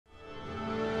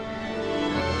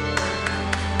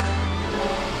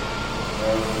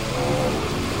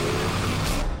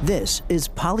This is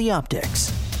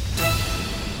Polyoptics,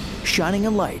 shining a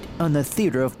light on the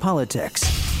theater of politics.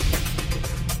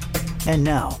 And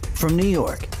now, from New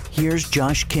York, here's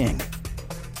Josh King.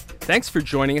 Thanks for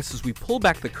joining us as we pull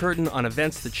back the curtain on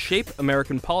events that shape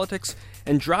American politics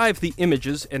and drive the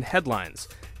images and headlines.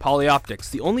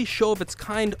 Polyoptics, the only show of its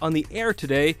kind on the air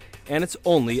today, and it's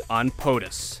only on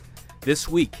POTUS. This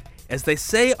week, as they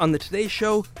say on the Today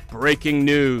Show, breaking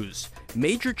news.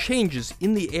 Major changes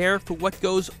in the air for what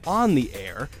goes on the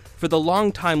air for the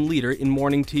longtime leader in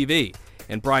morning TV.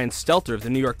 And Brian Stelter of the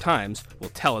New York Times will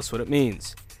tell us what it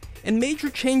means. And major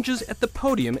changes at the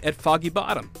podium at Foggy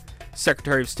Bottom.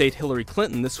 Secretary of State Hillary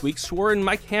Clinton this week swore in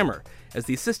Mike Hammer as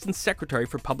the Assistant Secretary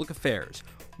for Public Affairs,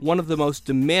 one of the most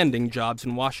demanding jobs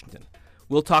in Washington.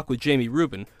 We'll talk with Jamie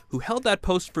Rubin, who held that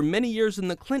post for many years in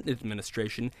the Clinton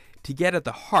administration, to get at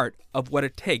the heart of what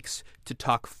it takes to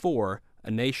talk for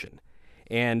a nation.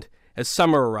 And as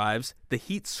summer arrives, the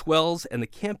heat swells and the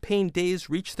campaign days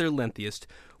reach their lengthiest,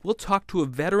 we'll talk to a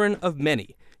veteran of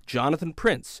many, Jonathan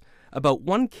Prince, about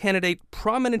one candidate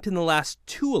prominent in the last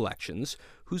two elections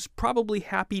who's probably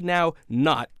happy now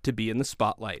not to be in the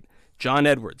spotlight, John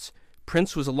Edwards.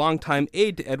 Prince was a longtime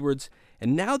aide to Edwards,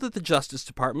 and now that the Justice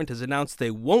Department has announced they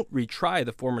won't retry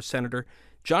the former senator,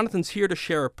 Jonathan's here to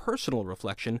share a personal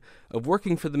reflection of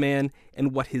working for the man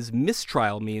and what his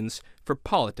mistrial means for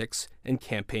politics and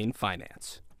campaign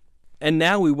finance. And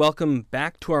now we welcome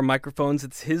back to our microphones,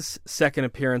 it's his second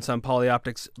appearance on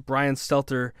Polyoptics, Brian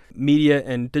Stelter, media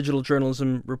and digital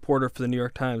journalism reporter for the New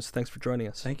York Times. Thanks for joining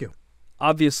us. Thank you.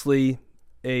 Obviously,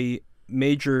 a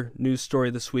major news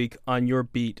story this week on your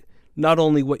beat, not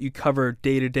only what you cover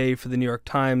day to day for the New York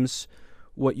Times,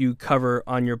 what you cover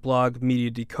on your blog,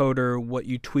 Media Decoder, what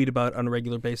you tweet about on a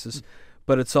regular basis,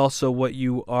 but it's also what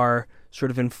you are sort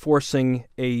of enforcing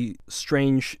a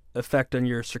strange effect on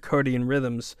your circadian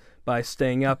rhythms by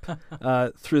staying up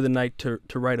through the night to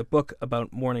write a book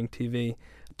about morning TV.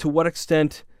 To what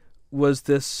extent was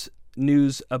this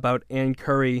news about Ann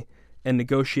Curry and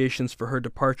negotiations for her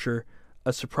departure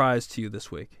a surprise to you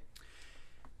this week?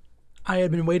 I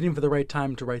had been waiting for the right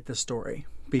time to write this story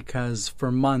because for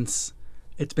months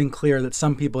it's been clear that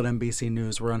some people at NBC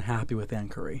News were unhappy with Ann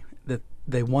Curry, that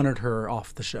they wanted her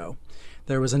off the show.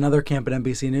 There was another camp at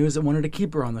NBC News that wanted to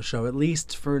keep her on the show, at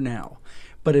least for now.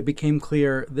 But it became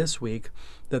clear this week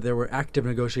that there were active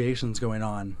negotiations going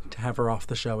on to have her off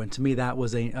the show. And to me, that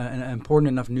was an important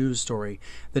enough news story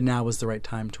that now was the right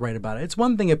time to write about it. It's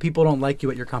one thing if people don't like you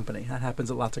at your company. That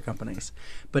happens at lots of companies.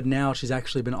 But now she's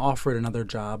actually been offered another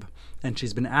job, and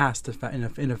she's been asked,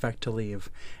 in effect, to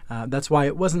leave. That's why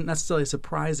it wasn't necessarily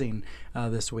surprising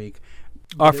this week.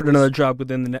 Offered another job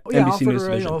within the NBC News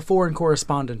division. A foreign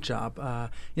correspondent job.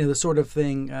 The sort of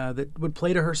thing that would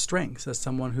play to her strengths as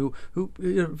someone who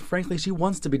frankly, she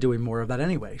wants to be doing more of that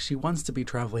anyway. She wants to be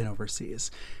traveling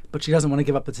overseas, but she doesn't want to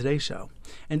give up the Today Show.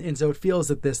 And so it feels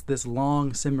that this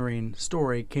long simmering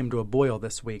story came to a boil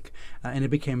this week, and it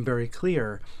became very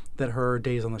clear that her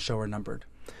days on the show are numbered.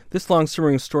 This long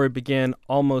simmering story began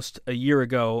almost a year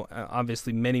ago,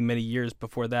 obviously many, many years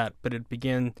before that, but it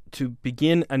began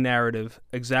a narrative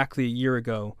exactly a year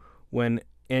ago when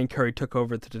Ann Curry took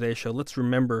over the Today Show. Let's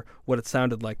remember what it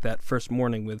sounded like that first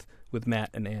morning with Matt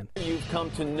and Ann. You've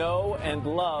come to know and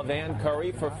love Ann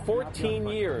Curry for 14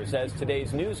 years as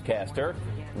today's newscaster.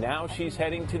 Now she's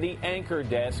heading to the anchor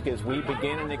desk as we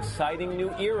begin an exciting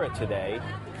new era today,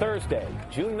 Thursday,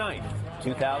 June 9th,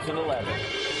 2011.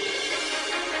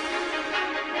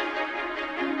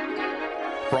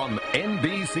 From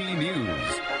NBC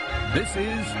News, this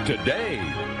is Today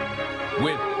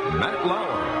with Matt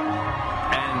Lauer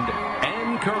and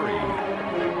Ann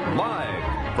Curry,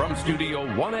 live from Studio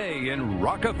 1A in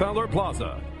Rockefeller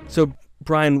Plaza. So,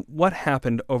 Brian, what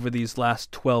happened over these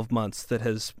last 12 months that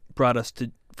has brought us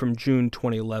from June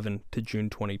 2011 to June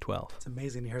 2012? It's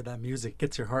amazing to hear that music.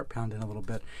 Gets your heart pounding a little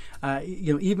bit.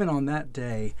 Even on that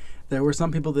day, there were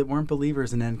some people that weren't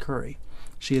believers in Ann Curry.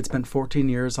 She had spent 14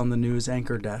 years on the news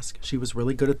anchor desk. She was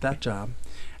really good at that job.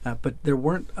 But there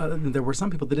were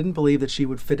some people that didn't believe that she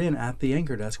would fit in at the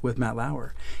anchor desk with Matt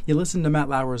Lauer. You listen to Matt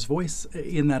Lauer's voice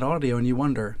in that audio and you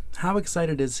wonder, how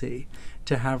excited is he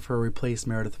to have her replace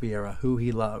Meredith Vieira, who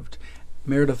he loved?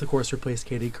 Meredith, of course, replaced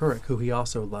Katie Couric, who he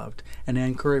also loved. And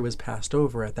Ann Curry was passed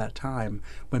over at that time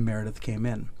when Meredith came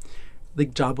in. The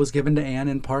job was given to Ann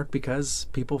in part because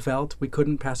people felt we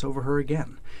couldn't pass over her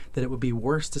again, that it would be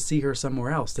worse to see her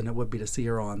somewhere else than it would be to see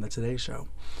her on the Today Show.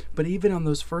 But even on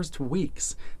those first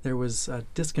weeks, there was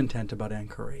discontent about Ann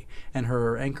Curry and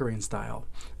her anchoring style.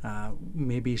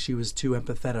 Maybe she was too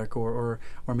empathetic, or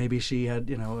maybe she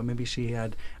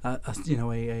had,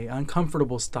 a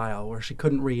uncomfortable style where she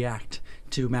couldn't react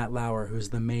to Matt Lauer, who's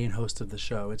the main host of the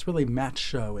show. It's really Matt's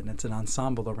show, and it's an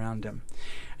ensemble around him.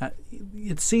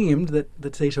 It seemed that the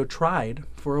Today Show tried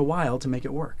for a while to make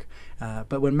it work.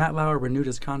 But when Matt Lauer renewed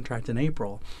his contract in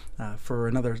April for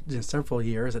another several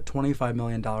years at $25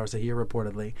 million a year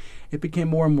reportedly, it became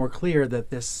more and more clear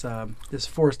that this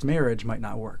forced marriage might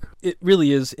not work. It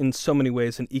really is, in so many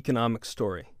ways, an economic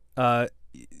story.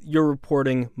 Your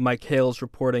reporting, Mike Hale's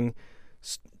reporting,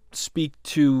 speak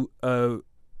to a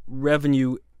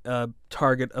revenue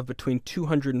target of between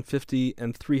 $250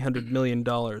 and $300 million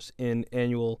in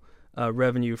annual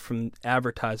revenue from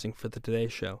advertising for the Today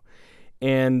Show.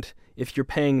 And if you're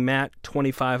paying Matt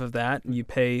 25 of that, and you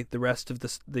pay the rest of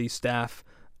the staff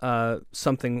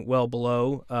something well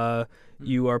below,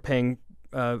 you are paying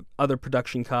other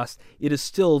production costs. It is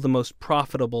still the most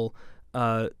profitable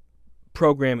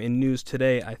program in news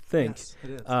today, I think. Yes, it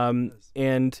is. It is.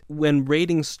 And when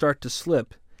ratings start to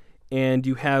slip, and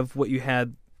you have what you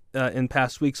had in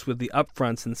past weeks with the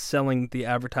upfronts and selling the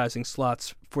advertising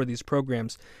slots for these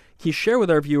programs, can you share with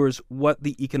our viewers what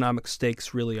the economic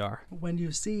stakes really are? When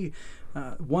you see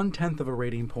 1/10 of a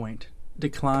rating point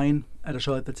decline at a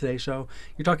show like the Today Show,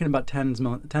 you're talking about tens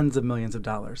of millions of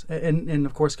dollars. And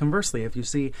of course, conversely, if you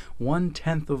see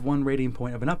 1/10 of one rating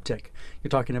point of an uptick, you're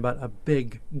talking about a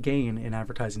big gain in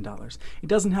advertising dollars. It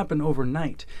doesn't happen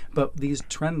overnight, but these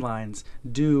trend lines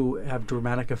do have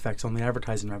dramatic effects on the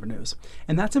advertising revenues.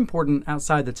 And that's important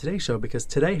outside the Today Show because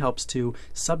Today helps to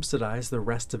subsidize the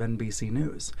rest of NBC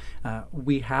News.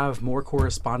 We have more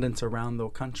correspondents around the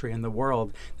country and the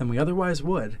world than we otherwise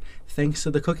would, thanks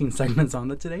to the cooking segments on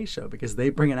the Today Show, because they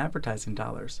bring in advertising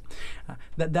dollars.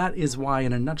 That is why,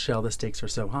 in a nutshell, the stakes are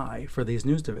so high for these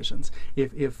news divisions.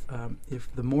 If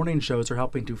the morning shows are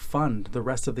helping to fund the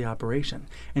rest of the operation,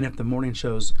 and if the morning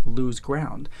shows lose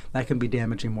ground, that can be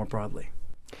damaging more broadly.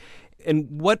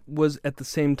 And what was at the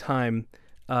same time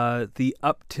the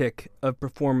uptick of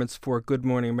performance for Good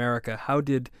Morning America?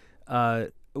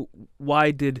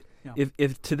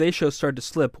 If Today's Show started to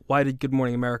slip, why did Good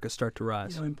Morning America start to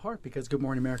rise? In part because Good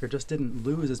Morning America just didn't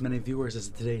lose as many viewers as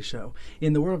the Today Show.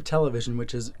 In the world of television,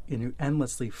 which is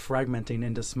endlessly fragmenting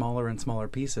into smaller and smaller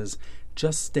pieces,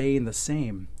 just staying the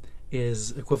same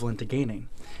is equivalent to gaining.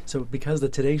 So because the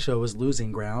Today Show was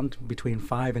losing ground, between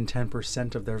 5 and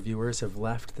 10% of their viewers have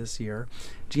left this year,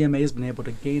 GMA has been able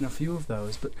to gain a few of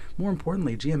those, but more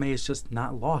importantly, GMA has just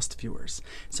not lost viewers.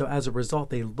 So as a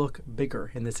result, they look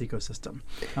bigger in this ecosystem.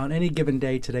 On any given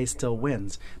day, Today still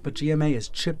wins, but GMA is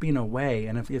chipping away,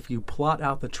 and if you plot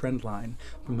out the trend line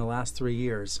from the last 3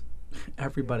 years,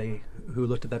 everybody who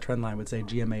looked at that trend line would say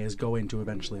GMA is going to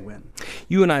eventually win.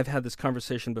 You and I have had this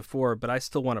conversation before, but I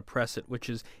still want to press it, which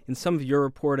is in some of your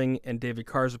reporting and David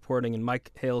Carr's reporting and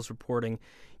Mike Hale's reporting,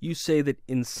 you say that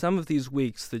in some of these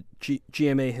weeks that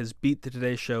GMA has beat the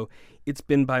Today Show, it's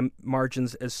been by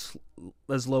margins as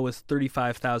low as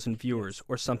 35,000 viewers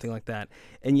or something like that.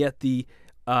 And yet the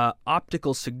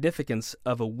optical significance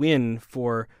of a win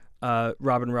for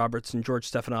Robin Roberts and George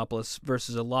Stephanopoulos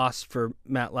versus a loss for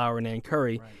Matt Lauer and Ann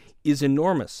Curry is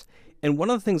enormous. And one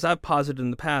of the things I've posited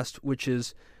in the past, which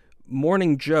is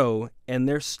Morning Joe and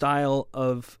their style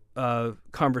of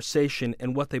conversation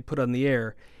and what they put on the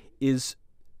air is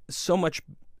so much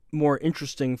more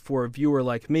interesting for a viewer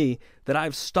like me that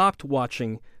I've stopped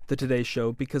watching the Today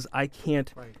Show because I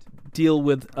can't deal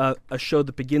with a show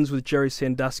that begins with Jerry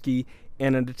Sandusky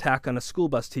and an attack on a school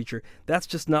bus teacher. That's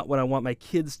just not what I want my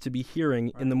kids to be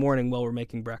hearing in the morning while we're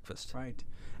making breakfast. Right.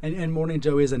 And Morning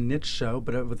Joe is a niche show,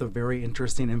 but with a very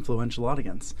interesting, influential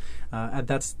audience. And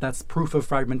that's proof of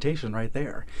fragmentation right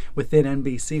there. Within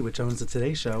NBC, which owns the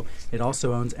Today Show, it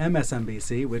also owns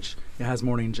MSNBC, which has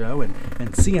Morning Joe, and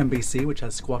CNBC, which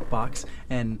has Squawk Box,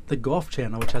 and the Golf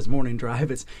Channel, which has Morning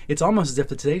Drive. It's almost as if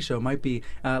the Today Show might be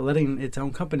letting its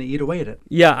own company eat away at it.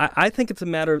 Yeah, I think it's a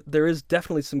matter, there is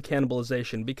definitely some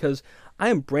cannibalization because I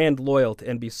am brand loyal to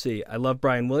NBC. I love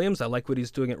Brian Williams. I like what he's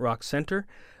doing at Rock Center.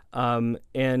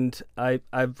 And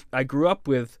I grew up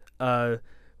with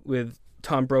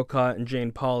Tom Brokaw and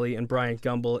Jane Pauley and Bryant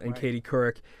Gumbel and Katie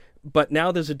Couric, but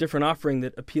now there's a different offering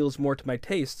that appeals more to my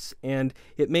tastes, and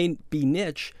it may be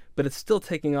niche, but it's still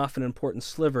taking off an important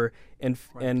sliver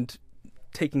and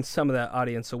taking some of that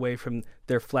audience away from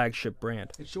their flagship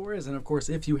brand. It sure is. And of course,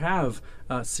 if you have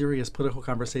a serious political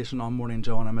conversation on Morning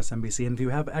Joe on MSNBC, and if you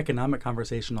have economic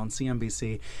conversation on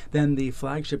CNBC, then the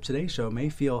flagship Today Show may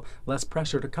feel less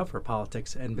pressure to cover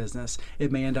politics and business.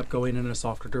 It may end up going in a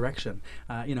softer direction.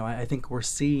 I think we're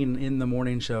seeing in the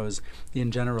morning shows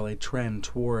in general a trend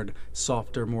toward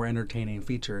softer, more entertaining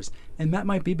features. And that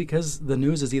might be because the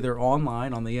news is either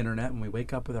online on the internet when we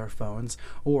wake up with our phones,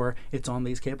 or it's on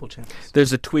these cable channels.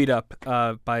 There's a tweet up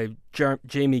by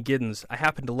Jamie Giddens. I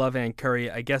happen to love Ann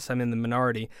Curry. I guess I'm in the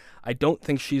minority. I don't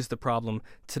think she's the problem.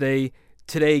 Today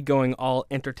going all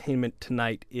entertainment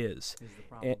tonight is the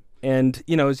problem. And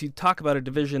as you talk about a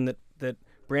division that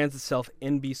brands itself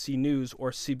NBC News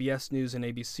or CBS News and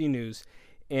ABC News,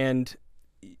 and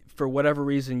for whatever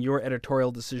reason your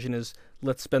editorial decision is,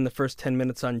 let's spend the first 10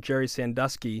 minutes on Jerry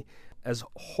Sandusky, as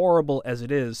horrible as it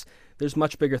is, there's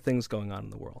much bigger things going on in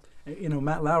the world.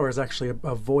 Matt Lauer is actually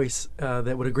a voice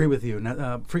that would agree with you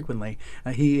frequently.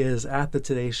 He is at the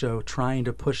Today Show trying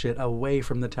to push it away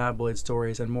from the tabloid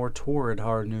stories and more toward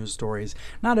hard news stories.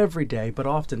 Not every day, but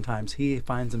oftentimes he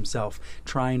finds himself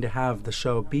trying to have the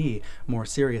show be more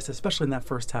serious, especially in that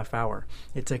first half hour.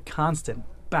 It's a constant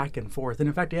back and forth. And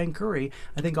in fact, Ann Curry,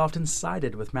 I think, often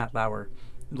sided with Matt Lauer.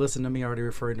 Listen to me already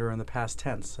referring to her in the past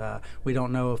tense. We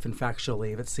don't know if in fact she'll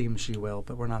leave. It seems she will,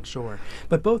 but we're not sure.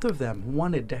 But both of them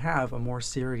wanted to have a more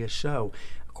serious show.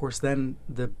 Of course, then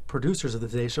the producers of the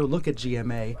Today Show look at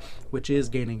GMA, which is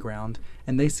gaining ground,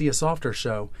 and they see a softer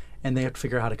show, and they have to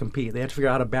figure out how to compete. They have to figure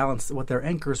out how to balance what their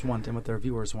anchors want and what their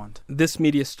viewers want. This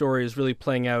media story is really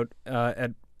playing out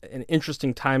at an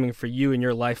interesting timing for you in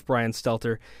your life, Brian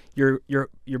Stelter.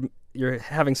 You're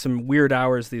having some weird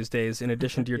hours these days, in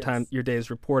addition to your Yes. your days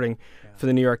reporting for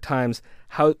the New York Times.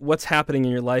 What's happening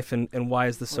in your life, and why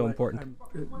is this so important?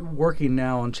 I'm working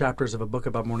now on chapters of a book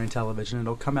about morning television.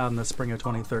 It'll come out in the spring of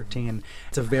 2013.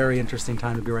 It's a very interesting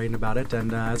time to be writing about it,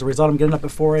 and as a result, I'm getting up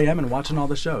at 4 a.m. and watching all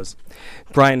the shows.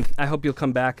 Brian, I hope you'll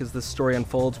come back as this story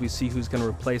unfolds. We see who's going to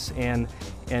replace Ann,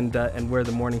 and where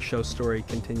the morning show story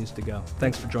continues to go.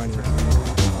 Thanks for joining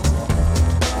us.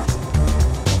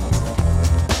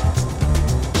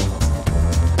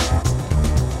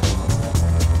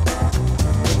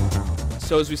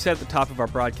 So as we said at the top of our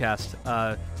broadcast,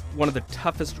 one of the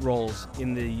toughest roles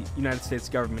in the United States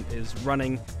government is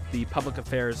running the public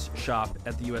affairs shop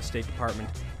at the U.S. State Department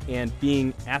and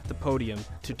being at the podium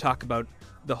to talk about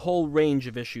the whole range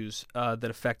of issues that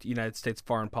affect United States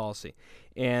foreign policy.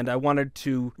 And I wanted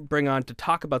to bring on to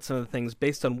talk about some of the things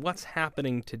based on what's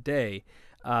happening today.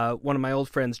 One of my old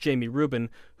friends, Jamie Rubin,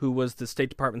 who was the State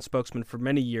Department spokesman for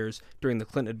many years during the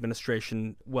Clinton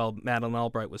administration while Madeleine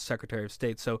Albright was Secretary of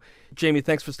State. So, Jamie,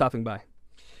 thanks for stopping by.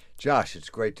 Josh, it's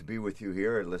great to be with you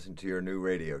here and listen to your new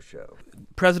radio show.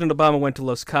 President Obama went to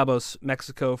Los Cabos,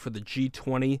 Mexico for the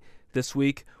G20 this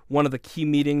week. One of the key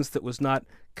meetings that was not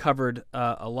covered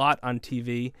a lot on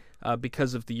TV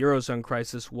because of the Eurozone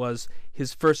crisis was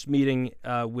his first meeting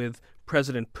with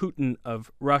President Putin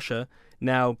of Russia,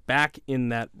 now back in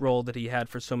that role that he had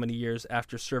for so many years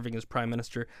after serving as prime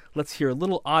minister. Let's hear a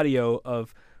little audio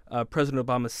of President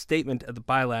Obama's statement at the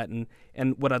Bilat.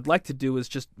 And what I'd like to do is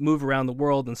just move around the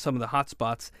world in some of the hot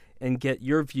spots and get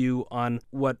your view on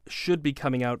what should be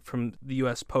coming out from the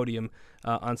U.S. podium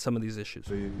on some of these issues.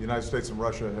 The United States and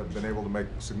Russia have been able to make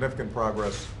significant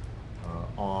progress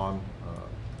on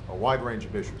a wide range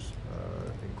of issues,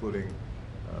 including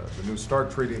the New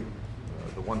START Treaty,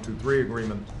 the 123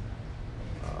 Agreement,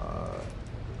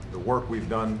 the work we've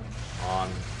done on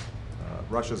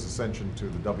Russia's ascension to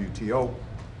the WTO,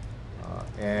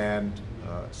 and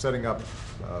setting up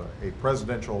a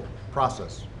presidential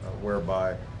process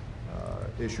whereby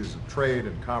issues of trade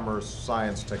and commerce,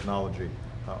 science, technology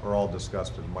are all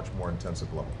discussed at a much more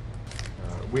intensive level.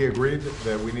 We agreed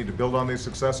that we need to build on these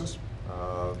successes,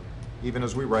 even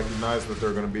as we recognize that there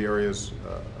are going to be areas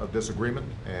of disagreement,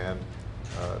 and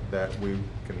that we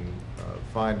can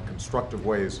find constructive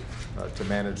ways to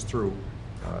manage through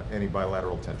any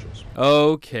bilateral tensions.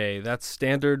 Okay, that's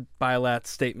standard bilat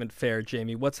statement fare,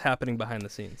 Jamie. What's happening behind the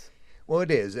scenes? Well,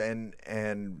 it is, and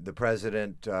the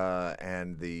president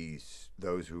and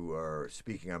those who are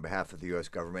speaking on behalf of the U.S.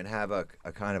 government have a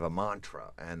kind of a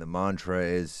mantra, and the mantra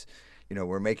is,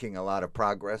 we're making a lot of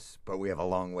progress, but we have a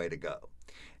long way to go.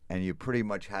 And you pretty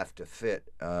much have to fit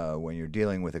when you're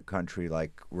dealing with a country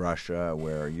like Russia,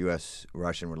 where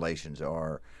U.S.-Russian relations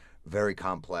are very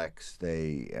complex.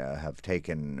 They have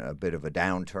taken a bit of a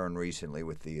downturn recently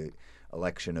with the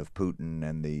election of Putin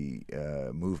and the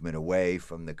movement away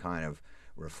from the kind of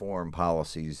reform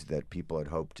policies that people had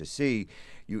hoped to see.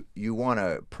 You want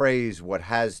to praise what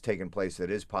has taken place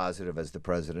that is positive, as the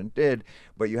president did,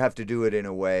 but you have to do it in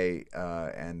a way,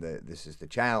 and this is the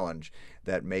challenge,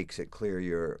 that makes it clear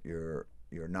you're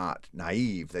not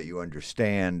naive, that you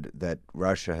understand that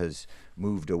Russia has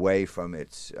moved away from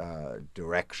its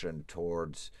direction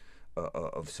towards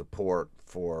of support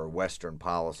for Western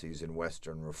policies and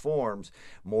Western reforms,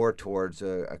 more towards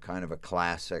a kind of a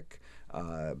classic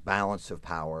balance of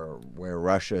power, where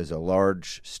Russia is a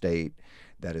large state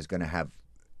that is going to have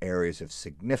areas of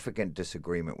significant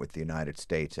disagreement with the United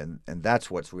States, and that's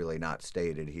what's really not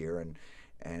stated here.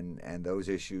 And those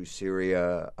issues,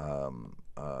 Syria,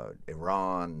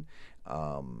 Iran,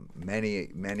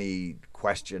 many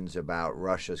questions about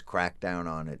Russia's crackdown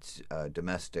on its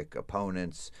domestic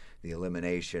opponents, the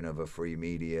elimination of a free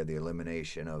media, the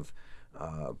elimination of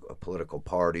political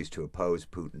parties to oppose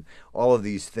Putin. All of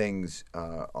these things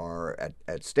are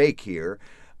at stake here.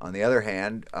 On the other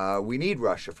hand, we need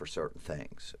Russia for certain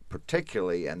things,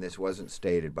 particularly, and this wasn't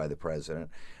stated by the president,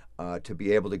 to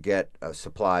be able to get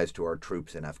supplies to our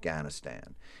troops in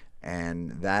Afghanistan.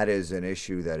 And that is an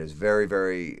issue that is very,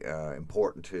 very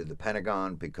important to the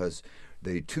Pentagon, because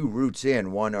the two routes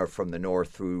in, one are from the north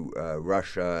through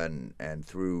Russia and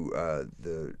through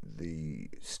the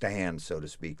stands, so to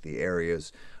speak, the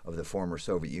areas of the former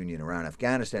Soviet Union around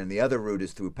Afghanistan. And the other route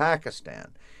is through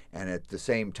Pakistan. And at the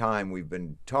same time, we've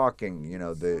been talking,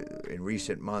 in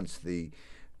recent months, the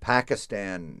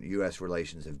Pakistan-U.S.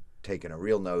 relations have taken a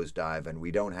real nosedive, and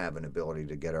we don't have an ability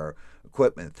to get our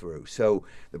equipment through. So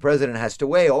the president has to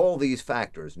weigh all these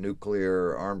factors: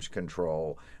 nuclear, arms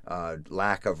control,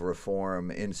 lack of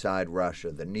reform inside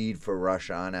Russia, the need for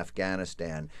Russia on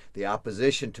Afghanistan, the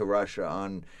opposition to Russia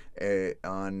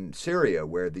on Syria,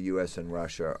 where the U.S. and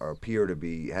Russia appear to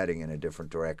be heading in a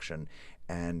different direction,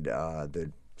 and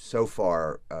the so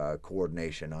far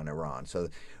coordination on Iran. So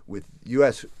with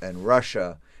U.S. and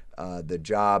Russia, the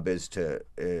job is to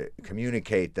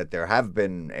communicate that there have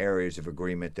been areas of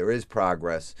agreement, there is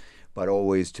progress, but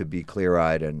always to be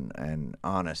clear-eyed and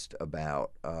honest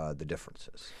about the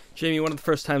differences. Jamie, one of the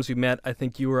first times we met, I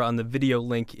think you were on the video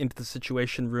link into the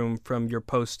Situation Room from your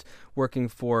post working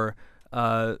for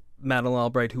Madeleine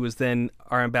Albright, who was then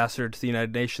our ambassador to the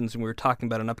United Nations, and we were talking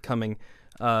about an upcoming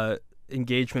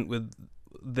engagement with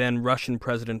then Russian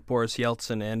President Boris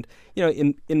Yeltsin. And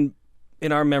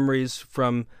in our memories,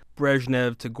 from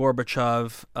Brezhnev to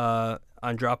Gorbachev,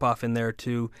 Andropov in there,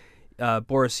 to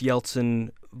Boris Yeltsin,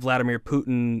 Vladimir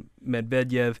Putin,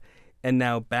 Medvedev, and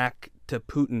now back to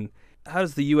Putin. How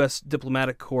does the U.S.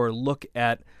 diplomatic corps look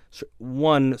at,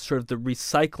 one, sort of the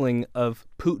recycling of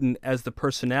Putin as the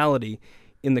personality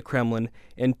in the Kremlin,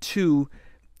 and two,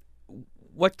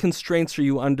 what constraints are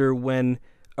you under when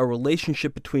a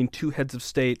relationship between two heads of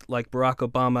state like Barack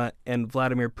Obama and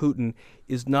Vladimir Putin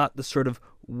is not the sort of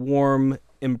warm,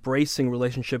 embracing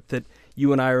relationship that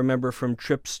you and I remember from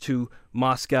trips to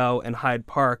Moscow and Hyde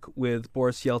Park with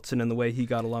Boris Yeltsin and the way he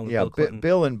got along with Bill Clinton?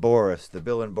 Bill and Boris, the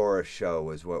Bill and Boris show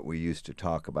was what we used to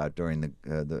talk about during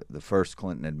the first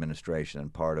Clinton administration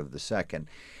and part of the second.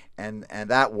 And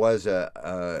that was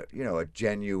a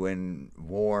genuine,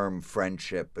 warm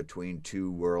friendship between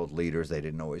two world leaders. They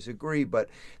didn't always agree, but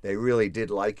they really did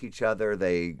like each other.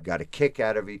 They got a kick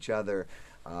out of each other.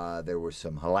 There were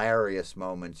some hilarious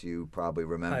moments you probably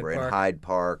remember in Hyde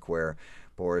Park, where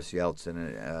Boris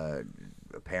Yeltsin,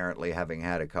 apparently having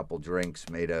had a couple drinks,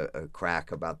 made a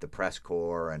crack about the press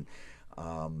corps, and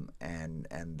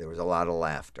there was a lot of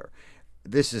laughter.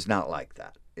 This is not like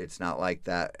that. It's not like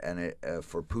that, and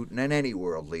for Putin and any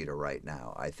world leader right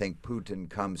now. I think Putin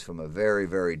comes from a very,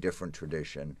 very different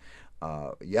tradition.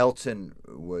 Yeltsin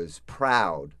was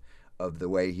proud of the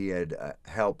way he had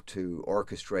helped to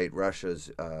orchestrate Russia's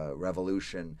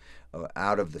revolution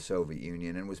out of the Soviet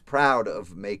Union, and was proud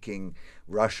of making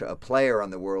Russia a player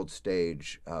on the world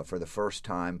stage for the first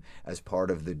time as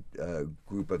part of the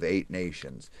group of 8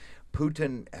 nations.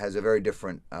 Putin has a very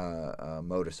different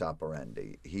modus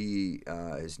operandi. He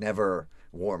is never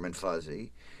warm and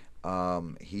fuzzy.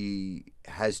 He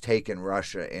has taken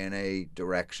Russia in a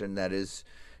direction that is,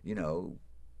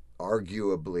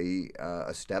 arguably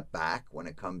a step back when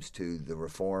it comes to the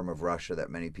reform of Russia that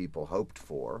many people hoped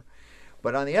for.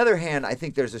 But on the other hand, I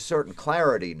think there's a certain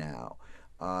clarity now.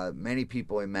 Many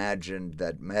people imagined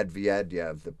that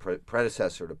Medvedev, the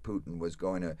predecessor to Putin, was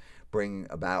going to bring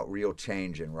about real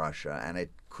change in Russia, and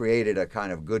it created a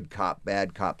kind of good cop,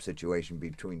 bad cop situation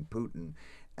between Putin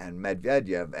and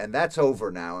Medvedev, and that's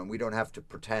over now, and we don't have to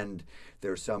pretend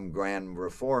there's some grand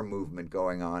reform movement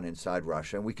going on inside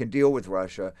Russia, and we can deal with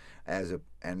Russia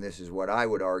and this is what I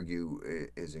would argue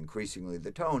is increasingly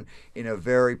the tone, in a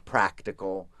very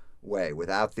practical way,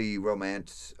 without the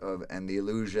romance and the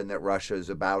illusion that Russia is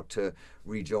about to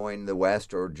rejoin the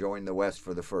West or join the West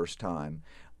for the first time,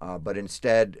 but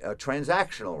instead a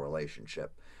transactional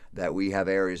relationship, that we have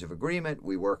areas of agreement,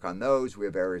 we work on those, we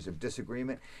have areas of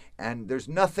disagreement, and there's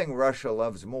nothing Russia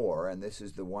loves more, and this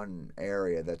is the one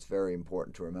area that's very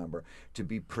important to remember, to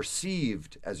be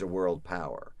perceived as a world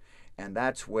power. And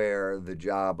that's where the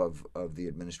job of the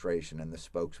administration and the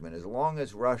spokesman, as long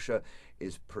as Russia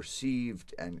is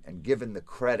perceived and given the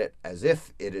credit as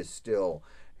if it is still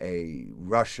a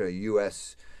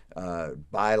Russia-U.S.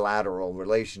 Bilateral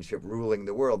relationship ruling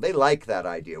the world. They like that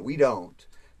idea. We don't.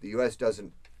 The U.S.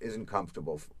 isn't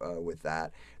comfortable with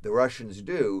that. The Russians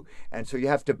do. And so you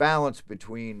have to balance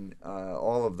between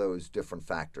all of those different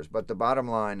factors. But the bottom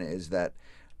line is that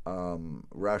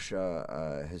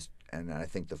Russia has, and I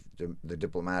think the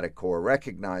diplomatic corps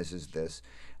recognizes this,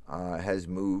 has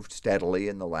moved steadily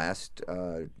in the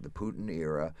Putin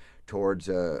era towards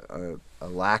a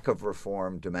lack of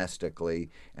reform domestically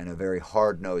and a very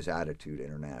hard-nosed attitude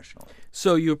internationally.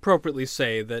 So you appropriately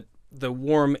say that the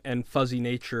warm and fuzzy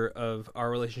nature of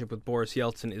our relationship with Boris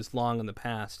Yeltsin is long in the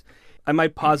past. I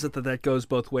might posit that goes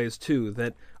both ways, too,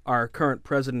 that our current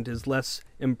president is less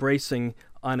embracing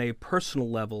on a personal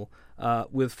level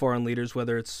with foreign leaders,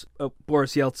 whether it's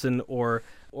Boris Yeltsin or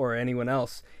anyone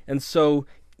else. And so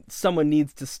someone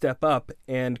needs to step up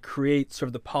and create sort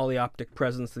of the polyoptic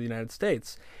presence of the United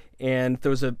States. And there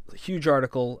was a huge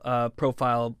article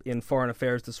profile in Foreign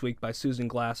Affairs this week by Susan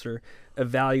Glasser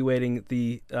evaluating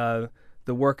the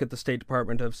work at the State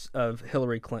Department of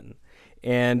Hillary Clinton.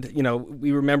 And,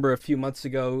 we remember a few months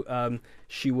ago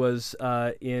she was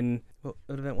in, what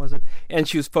event was it? And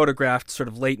she was photographed sort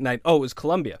of late night. Oh, it was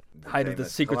Columbia, height of the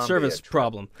Secret Columbia Service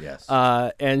problem. Yes.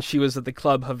 And she was at the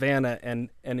Club Havana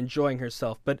and enjoying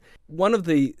herself. But one of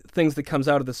the things that comes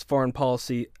out of this foreign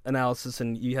policy analysis,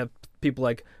 and you have people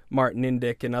like Martin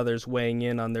Indyk and others weighing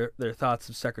in on their thoughts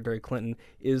of Secretary Clinton,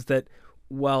 is that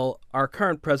while our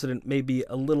current president may be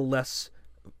a little less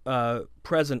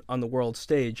present on the world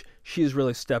stage, she's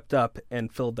really stepped up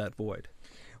and filled that void.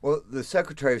 Well, the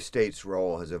Secretary of State's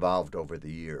role has evolved over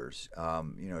the years.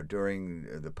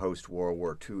 During the post-World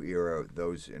War II era,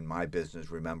 those in my business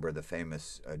remember the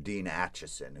famous Dean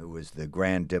Acheson, who was the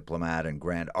grand diplomat and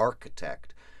grand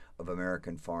architect of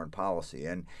American foreign policy.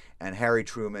 And Harry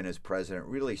Truman, as president,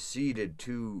 really ceded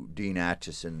to Dean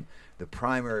Acheson the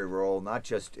primary role, not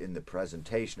just in the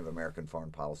presentation of American foreign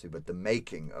policy, but the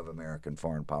making of American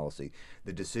foreign policy,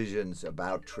 the decisions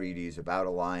about treaties, about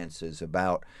alliances,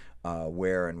 about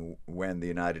where and when the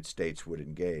United States would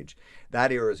engage.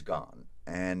 That era is gone.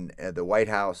 And the White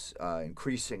House,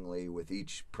 increasingly with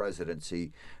each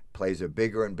presidency, plays a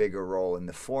bigger and bigger role in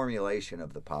the formulation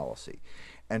of the policy.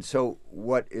 And so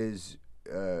what is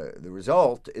the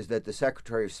result is that the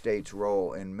Secretary of State's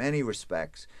role in many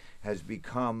respects has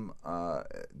become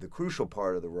the crucial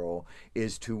part of the role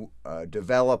is to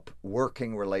develop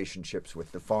working relationships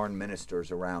with the foreign ministers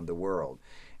around the world.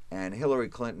 And Hillary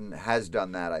Clinton has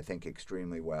done that, I think,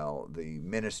 extremely well. The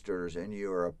ministers in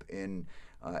Europe, in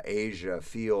Asia,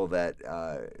 feel that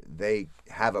they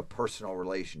have a personal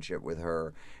relationship with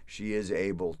her. She is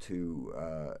able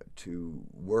to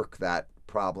work that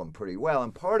problem pretty well.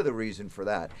 And part of the reason for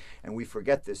that, and we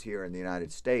forget this here in the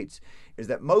United States, is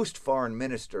that most foreign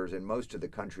ministers in most of the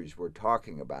countries we're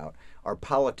talking about are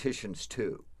politicians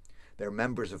too. They're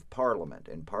members of parliament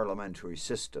in parliamentary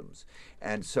systems.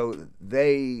 And so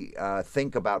they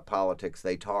think about politics,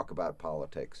 they talk about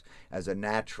politics as a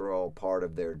natural part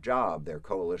of their job, their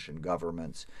coalition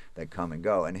governments that come and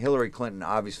go. And Hillary Clinton,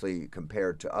 obviously,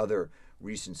 compared to other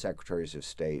recent secretaries of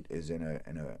state, is in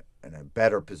a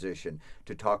better position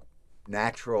to talk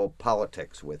natural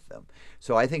politics with them.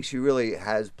 So I think she really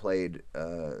has played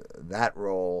that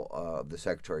role of the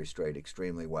Secretary of State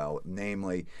extremely well,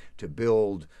 namely to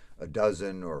build a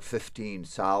dozen or 15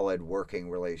 solid working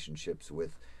relationships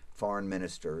with foreign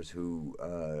ministers who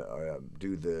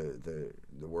do the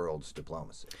world's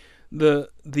diplomacy.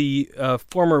 The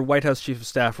former White House Chief of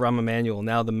Staff, Rahm Emanuel,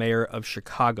 now the mayor of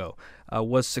Chicago,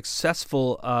 was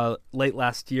successful late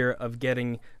last year of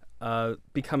becoming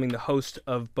the host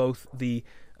of both the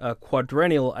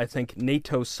quadrennial, I think,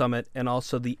 NATO summit and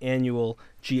also the annual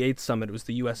G8 summit. It was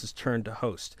the U.S.'s turn to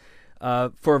host.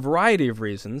 For a variety of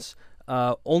reasons,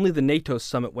 only the NATO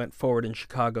summit went forward in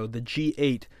Chicago. The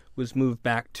G8 was moved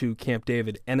back to Camp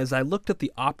David. And as I looked at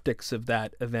the optics of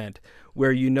that event,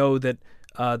 where you know that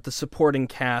the supporting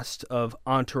cast of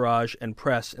entourage and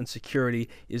press and security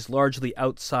is largely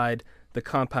outside the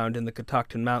compound in the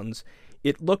Catoctin Mountains,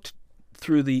 it looked,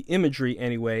 through the imagery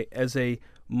anyway, as a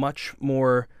much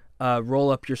more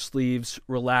roll-up-your-sleeves,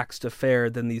 relaxed affair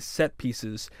than these set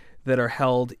pieces that are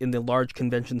held in the large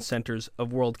convention centers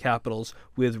of world capitals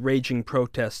with raging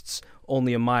protests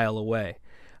only a mile away.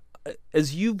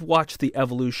 As you've watched the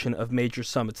evolution of major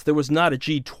summits, there was not a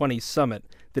G20 summit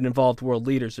that involved world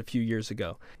leaders a few years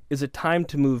ago. Is it time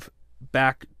to move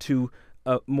back to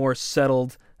a more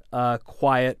settled,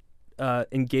 quiet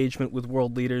engagement with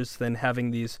world leaders than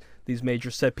having these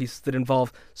major set pieces that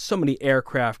involve so many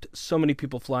aircraft, so many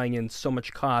people flying in, so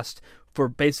much cost for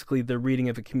basically the reading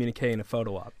of a communique and a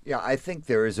photo op? Yeah, I think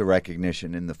there is a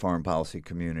recognition in the foreign policy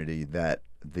community that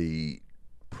the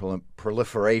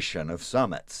proliferation of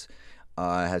summits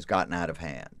has gotten out of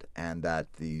hand, and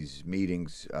that these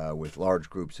meetings with large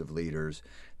groups of leaders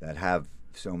that have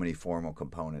so many formal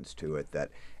components to it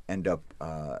that end up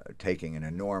taking an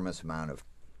enormous amount of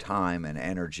time and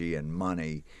energy and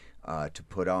money to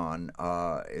put on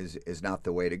is not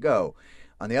the way to go.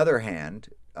 On the other hand,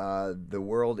 the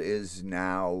world is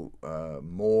now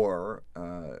more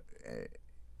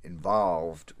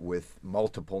involved with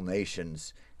multiple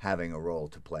nations having a role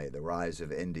to play. The rise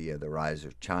of India, the rise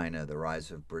of China, the rise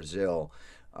of Brazil,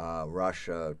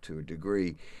 Russia to a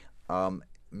degree,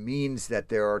 means that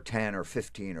there are 10 or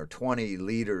 15 or 20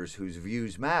 leaders whose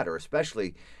views matter,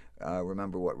 especially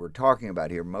remember what we're talking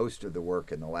about here. Most of the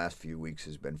work in the last few weeks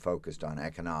has been focused on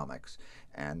economics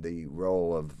and the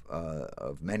role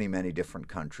of many, many different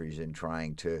countries in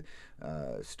trying to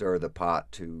stir the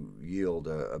pot to yield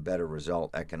a better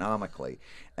result economically.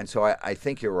 And so I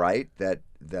think you're right that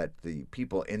the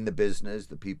people in the business,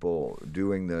 the people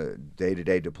doing the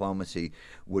day-to-day diplomacy,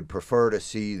 would prefer to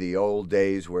see the old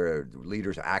days where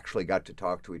leaders actually got to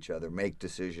talk to each other, make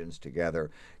decisions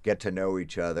together, get to know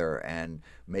each other, and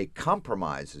make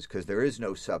compromises, because there is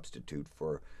no substitute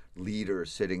for leaders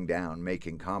sitting down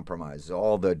making compromises.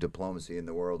 All the diplomacy in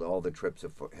the world, all the trips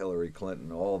of Hillary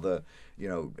Clinton, all the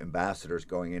ambassadors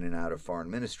going in and out of foreign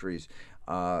ministries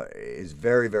is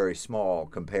very, very small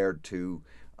compared to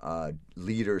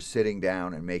leaders sitting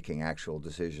down and making actual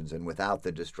decisions, and without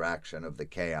the distraction of the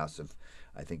chaos of,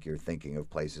 I think you're thinking of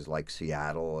places like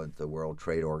Seattle at the World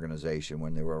Trade Organization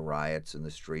when there were riots in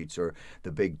the streets, or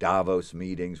the big Davos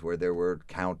meetings where there were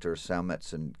counter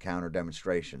summits and counter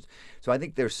demonstrations. So I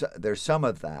think there's some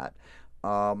of that,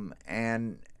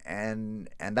 and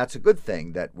that's a good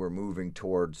thing that we're moving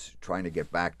towards trying to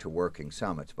get back to working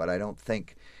summits. But I don't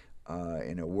think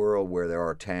in a world where there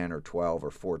are 10 or 12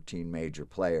 or 14 major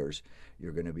players,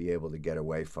 you're going to be able to get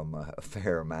away from a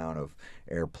fair amount of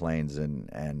airplanes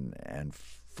and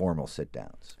formal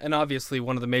sit-downs. And obviously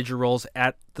one of the major roles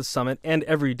at the summit and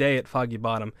every day at Foggy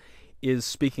Bottom is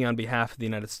speaking on behalf of the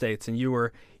United States. And you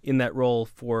were in that role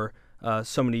for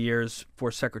so many years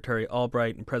for Secretary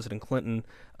Albright and President Clinton.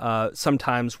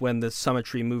 Sometimes when the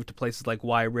summitry moved to places like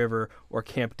Wye River or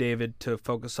Camp David to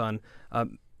focus on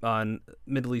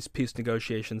Middle East peace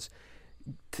negotiations.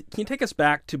 Can you take us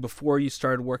back to before you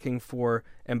started working for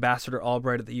Ambassador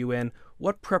Albright at the UN?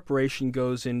 What preparation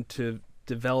goes into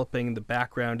developing the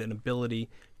background and ability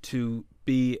to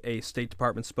be a State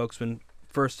Department spokesman,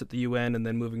 first at the UN and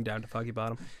then moving down to Foggy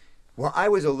Bottom? Well, I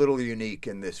was a little unique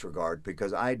in this regard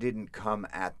because I didn't come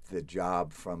at the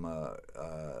job from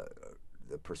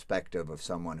the perspective of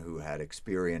someone who had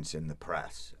experience in the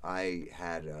press. I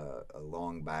had a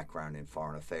long background in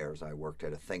foreign affairs. I worked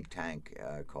at a think tank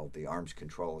called the Arms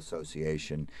Control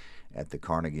Association at the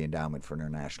Carnegie Endowment for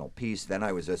International Peace. Then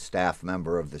I was a staff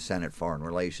member of the Senate Foreign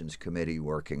Relations Committee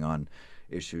working on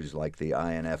issues like the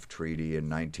INF Treaty in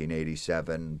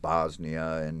 1987,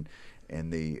 Bosnia in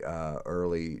the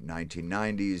early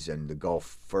 1990s, and the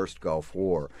first Gulf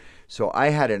War. So I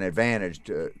had an advantage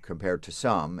compared to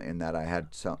some in that I had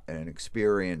an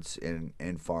experience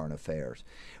in foreign affairs.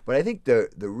 But I think the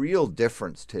real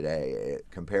difference today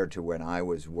compared to when I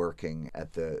was working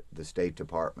at the State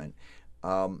Department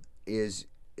is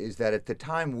that at the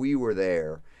time we were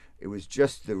there, it was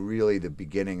just really the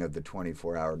beginning of the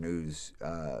 24-hour news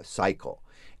cycle.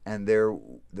 And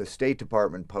the State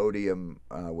Department podium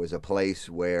was a place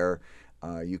where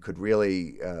you could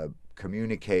really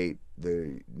communicate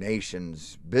the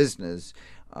nation's business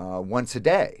once a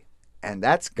day, and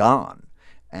that's gone.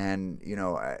 And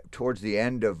towards the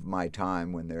end of my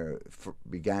time, when there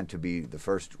began to be the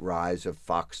first rise of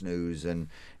Fox News and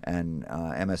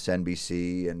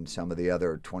MSNBC and some of the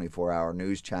other 24-hour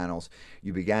news channels,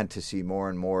 you began to see more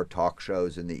and more talk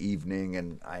shows in the evening,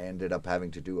 and I ended up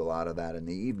having to do a lot of that in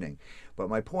the evening. But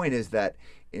my point is that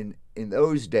in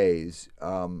those days,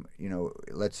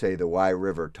 let's say the Wye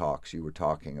River talks you were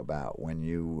talking about, when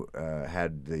you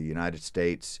had the United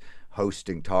States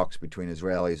hosting talks between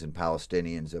Israelis and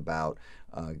Palestinians about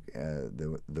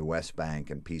the West Bank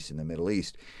and peace in the Middle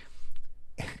East.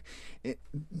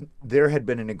 There had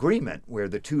been an agreement where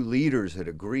the two leaders had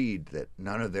agreed that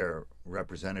none of their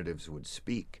representatives would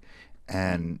speak,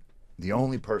 and the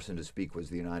only person to speak was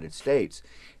the United States.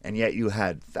 And yet you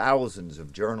had thousands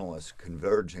of journalists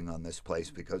converging on this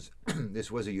place because this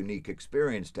was a unique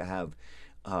experience to have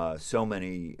so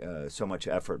much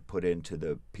effort put into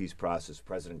the peace process.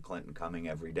 President Clinton coming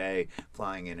every day,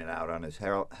 flying in and out on his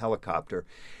helicopter,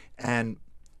 and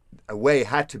a way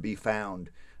had to be found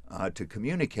to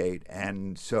communicate.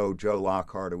 And so Joe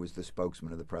Lockhart, who was the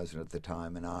spokesman of the president at the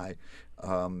time, and I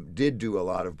did do a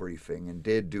lot of briefing and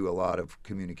did do a lot of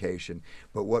communication.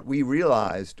 But what we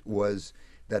realized was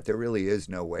that there really is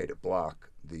no way to block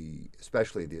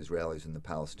especially the Israelis and the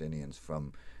Palestinians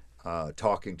from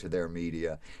talking to their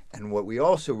media. And what we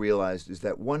also realized is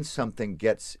that once something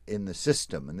gets in the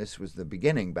system, and this was the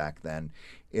beginning back then,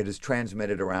 it is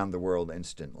transmitted around the world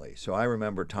instantly. So I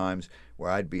remember times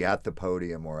where I'd be at the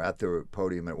podium or at the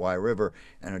podium at Wye River,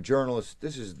 and a journalist,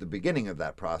 this is the beginning of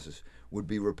that process, would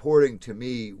be reporting to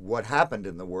me what happened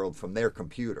in the world from their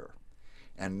computer.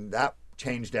 And that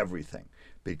changed everything,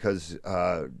 because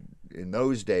in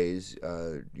those days,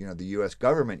 the U.S.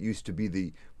 government used to be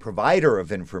the provider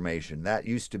of information. That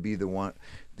used to be the one.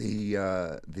 We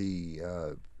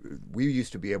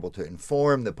used to be able to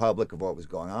inform the public of what was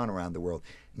going on around the world.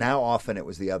 Now, often it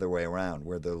was the other way around,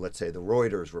 where let's say the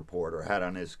Reuters reporter had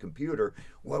on his computer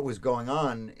what was going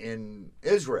on in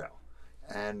Israel,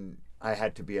 and I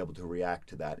had to be able to react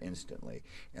to that instantly.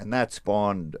 And that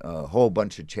spawned a whole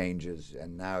bunch of changes.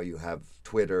 And now you have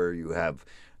Twitter, you have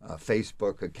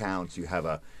Facebook accounts, you have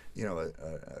a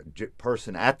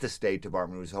person at the State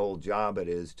Department whose whole job it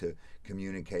is to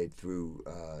communicate through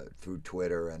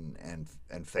Twitter and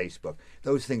Facebook.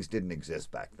 Those things didn't exist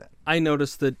back then. I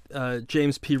noticed that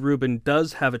James P. Rubin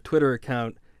does have a Twitter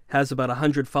account, has about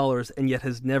 100 followers, and yet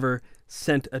has never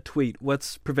sent a tweet.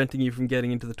 What's preventing you from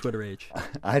getting into the Twitter age?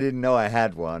 I didn't know I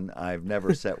had one. I've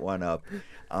never set one up.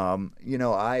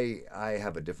 I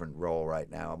have a different role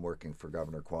right now. I'm working for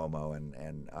Governor Cuomo,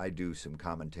 and I do some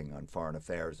commenting on foreign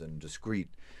affairs in discrete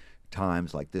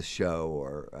times like this show,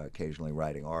 or occasionally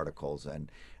writing articles. And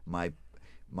I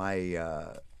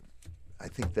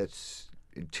think that's,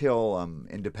 until I'm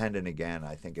independent again,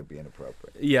 I think it'd be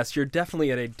inappropriate. Yes, you're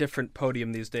definitely at a different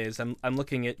podium these days. I'm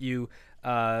looking at you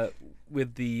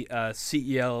with the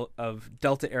CEO of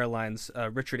Delta Airlines,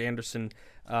 Richard Anderson,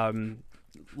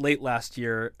 late last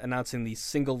year, announcing the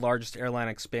single largest airline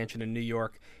expansion in New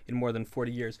York in more than 40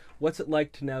 years. What's it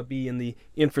like to now be in the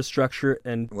infrastructure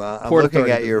and I'm Port looking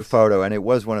Authority at your photo, and it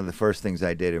was one of the first things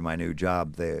I did in my new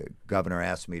job. The governor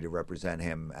asked me to represent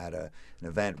him at an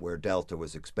event where Delta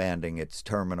was expanding its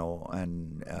terminal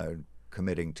and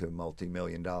committing to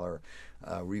multi-million-dollar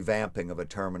revamping of a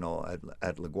terminal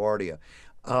at LaGuardia.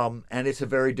 And it's a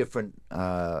very different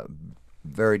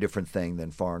thing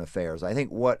than foreign affairs. I think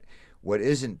what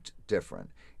isn't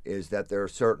different is that there are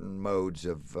certain modes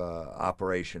of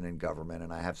operation in government,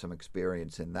 and I have some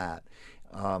experience in that.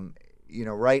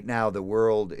 Right now the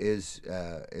world is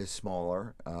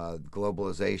smaller.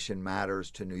 Globalization matters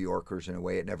to New Yorkers in a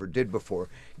way it never did before.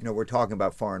 We're talking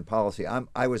about foreign policy.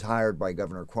 I was hired by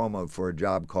Governor Cuomo for a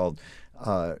job called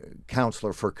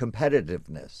Counselor for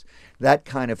Competitiveness. That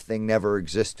kind of thing never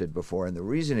existed before, and the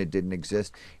reason it didn't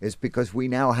exist is because we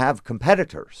now have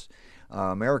competitors.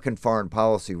 American foreign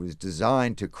policy was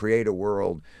designed to create a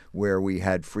world where we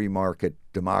had free market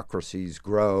democracies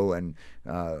grow and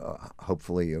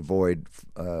hopefully avoid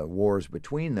wars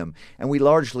between them. And we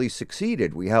largely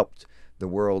succeeded. We helped the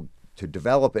world to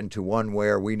develop into one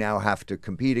where we now have to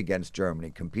compete against Germany,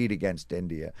 compete against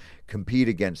India, compete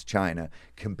against China,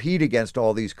 compete against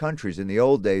all these countries. In the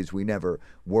old days, we never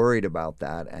worried about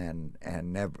that,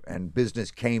 and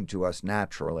business came to us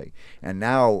naturally. And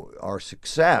now our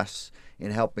success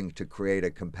in helping to create a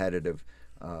competitive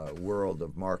world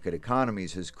of market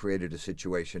economies has created a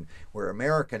situation where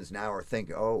Americans now are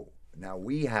thinking, now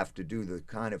we have to do the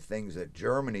kind of things that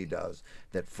Germany does,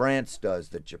 that France does,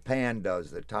 that Japan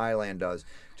does, that Thailand does,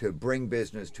 to bring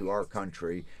business to our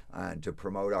country and to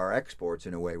promote our exports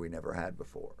in a way we never had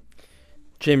before.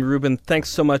 Jamie Rubin, thanks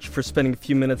so much for spending a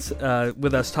few minutes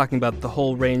with us talking about the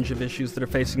whole range of issues that are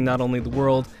facing not only the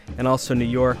world and also New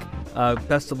York.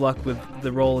 Best of luck with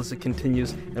the role as it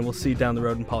continues, and we'll see you down the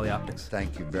road in PolyOptics.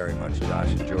 Thank you very much,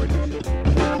 Josh. Enjoyed it.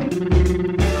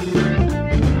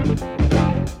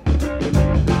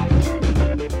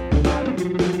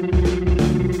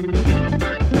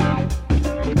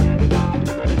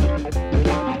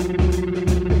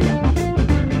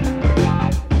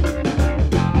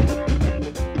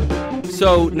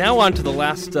 So now on to the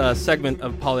last segment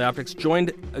of PolyOptics,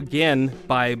 joined again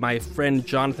by my friend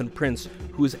Jonathan Prince,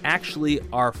 who who is actually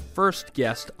our first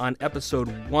guest on episode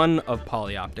 1 of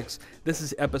Polyoptics. This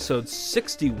is episode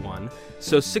 61.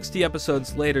 So 60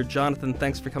 episodes later, Jonathan,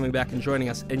 thanks for coming back and joining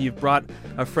us. And you've brought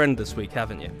a friend this week,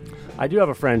 haven't you? I do have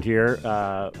a friend here,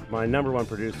 my number one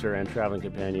producer and traveling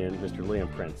companion, Mr.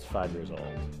 Liam Prince, 5 years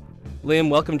old. Liam,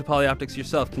 welcome to Polyoptics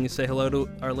yourself. Can you say hello to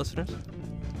our listeners?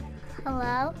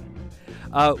 Hello.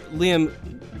 Liam,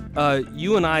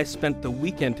 you and I spent the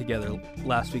weekend together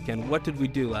last weekend. What did we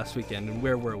do last weekend, and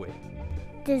where were we?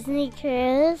 Disney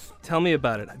cruise. Tell me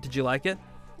about it. Did you like it?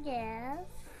 Yes.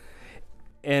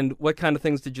 And what kind of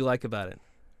things did you like about it?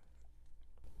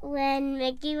 When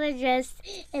Mickey was dressed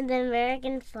in the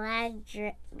American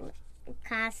flag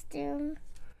costume.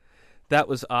 That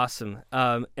was awesome.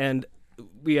 And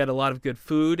we had a lot of good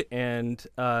food, and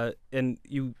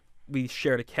we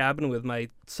shared a cabin with my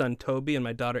son Toby and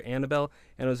my daughter Annabelle,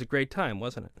 and it was a great time,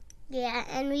 wasn't it? Yeah,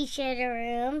 and we shared a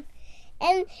room.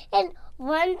 And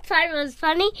one part was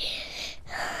funny.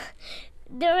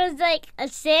 There was like a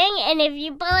thing, and if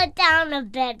you pull it down, a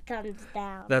bed comes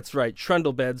down. That's right.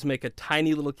 Trundle beds make a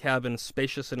tiny little cabin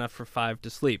spacious enough for 5 to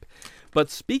sleep. But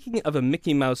speaking of a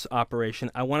Mickey Mouse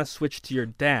operation, I want to switch to your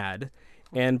dad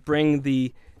and bring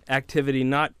the activity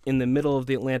not in the middle of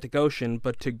the Atlantic Ocean,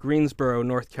 but to Greensboro,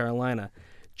 North Carolina.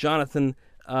 Jonathan,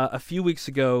 a few weeks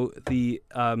ago, the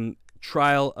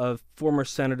trial of former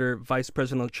Senator, Vice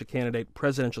Presidential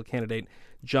candidate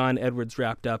John Edwards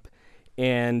wrapped up,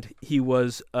 and he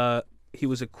was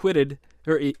acquitted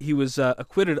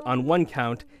on one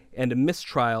count and a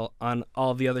mistrial on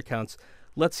all the other counts.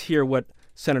 Let's hear what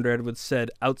Senator Edwards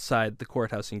said outside the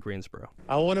courthouse in Greensboro.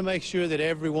 I want to make sure that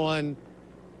everyone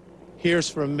hears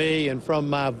from me and from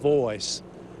my voice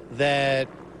that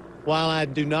while I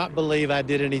do not believe I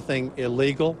did anything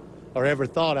illegal or ever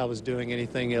thought I was doing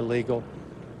anything illegal,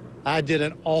 I did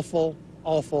an awful,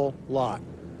 awful lot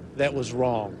that was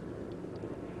wrong.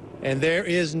 And there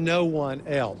is no one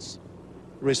else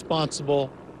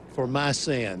responsible for my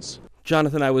sins.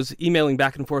 Jonathan, I was emailing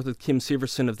back and forth with Kim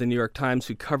Severson of the New York Times,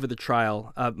 who covered the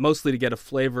trial, mostly to get a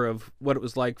flavor of what it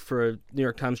was like for a New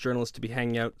York Times journalist to be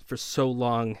hanging out for so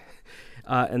long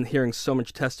and hearing so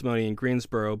much testimony in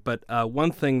Greensboro. But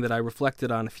one thing that I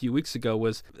reflected on a few weeks ago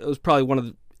was it was probably one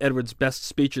of Edwards' best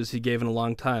speeches he gave in a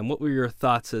long time. What were your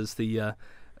thoughts as the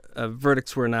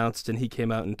verdicts were announced and he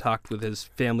came out and talked with his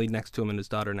family next to him and his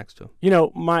daughter next to him? You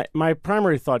know, my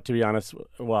primary thought, to be honest,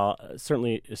 well,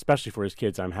 certainly, especially for his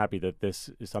kids, I'm happy that this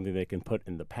is something they can put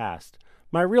in the past.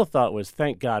 My real thought was,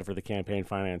 thank God for the campaign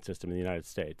finance system in the United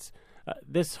States.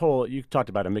 You talked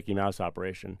about a Mickey Mouse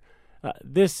operation.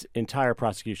 This entire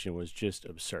prosecution was just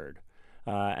absurd.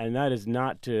 And that is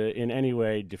not to in any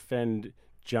way defend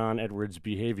John Edwards'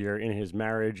 behavior in his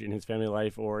marriage, in his family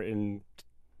life, or in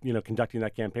conducting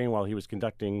that campaign while he was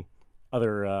conducting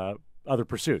other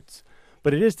pursuits.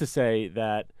 But it is to say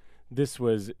that this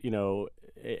was,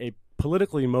 a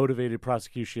politically motivated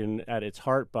prosecution at its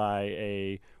heart by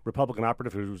a Republican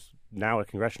operative who's now a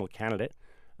congressional candidate,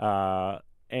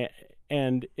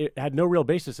 and it had no real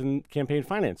basis in campaign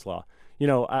finance law.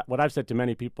 What I've said to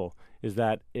many people is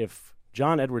that if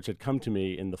John Edwards had come to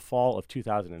me in the fall of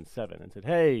 2007 and said,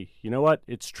 hey, you know what,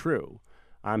 it's true.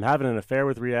 I'm having an affair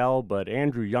with Riel, but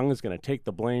Andrew Young is going to take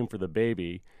the blame for the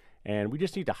baby, and we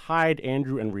just need to hide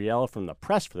Andrew and Riel from the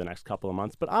press for the next couple of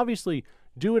months, but obviously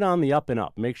do it on the up and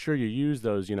up. Make sure you use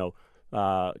those,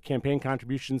 campaign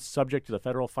contributions subject to the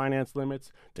federal finance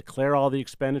limits, declare all the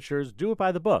expenditures, do it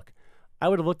by the book. I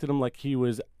would have looked at him like he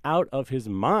was out of his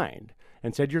mind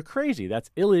and said, you're crazy.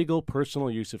 That's illegal personal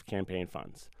use of campaign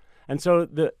funds. And so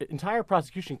the entire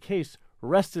prosecution case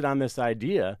rested on this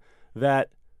idea that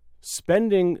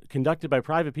spending conducted by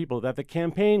private people that the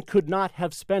campaign could not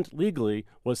have spent legally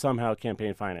was somehow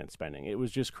campaign finance spending. It was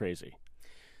just crazy.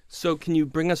 So can you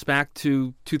bring us back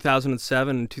to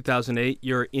 2007 and 2008?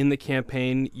 You're in the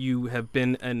campaign. You have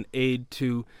been an aide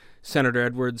to Senator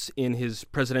Edwards in his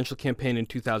presidential campaign in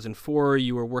 2004.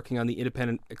 You were working on the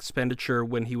independent expenditure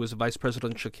when he was a vice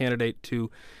presidential candidate to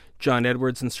John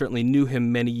Edwards, and certainly knew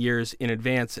him many years in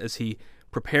advance as he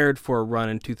prepared for a run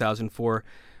in 2004.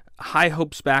 High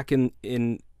hopes back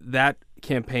in that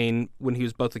campaign when he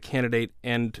was both a candidate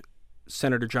and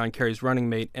Senator John Kerry's running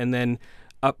mate, and then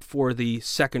up for the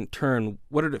second turn.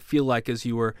 What did it feel like as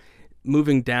you were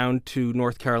moving down to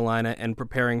North Carolina and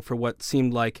preparing for what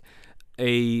seemed like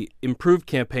a improved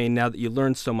campaign now that you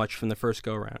learned so much from the first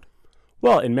go-around?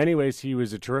 Well, in many ways, he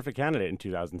was a terrific candidate in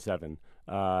 2007.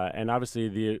 And obviously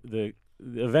the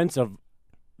events of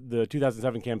the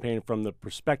 2007 campaign from the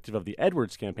perspective of the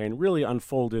Edwards campaign really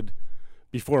unfolded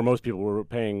before most people were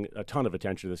paying a ton of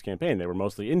attention to this campaign. They were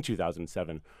mostly in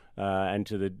 2007 and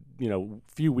to the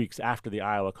few weeks after the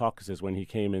Iowa caucuses when he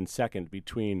came in second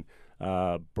between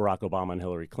Barack Obama and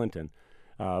Hillary Clinton.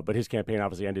 But his campaign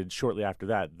obviously ended shortly after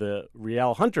that. The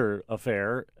Rielle Hunter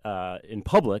affair, in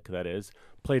public, that is,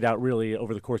 played out really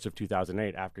over the course of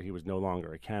 2008 after he was no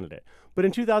longer a candidate. But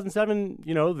in 2007,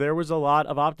 there was a lot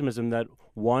of optimism that,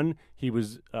 one, he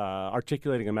was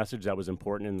articulating a message that was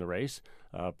important in the race,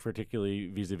 particularly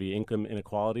vis-a-vis income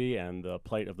inequality and the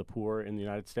plight of the poor in the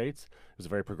United States. It was a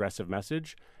very progressive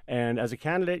message. And as a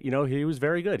candidate, he was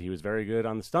very good. He was very good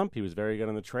on the stump. He was very good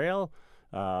on the trail.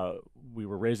 We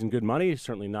were raising good money,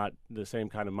 certainly not the same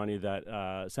kind of money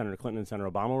that Senator Clinton and Senator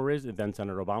Obama were raising, then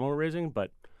Senator Obama were raising. But,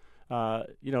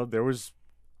 there was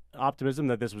optimism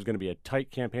that this was going to be a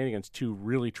tight campaign against two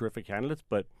really terrific candidates,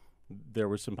 but there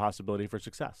was some possibility for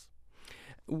success.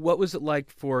 What was it like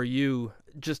for you,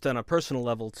 just on a personal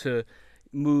level, to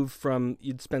move from,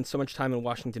 you'd spent so much time in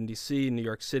Washington, D.C., New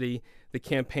York City, the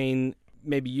campaign,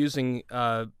 maybe using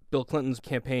Bill Clinton's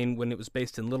campaign when it was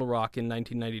based in Little Rock in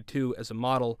 1992 as a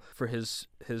model for his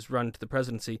run to the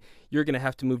presidency. You're going to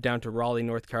have to move down to Raleigh,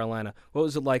 North Carolina. What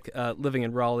was it like living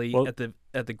in Raleigh at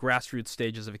the grassroots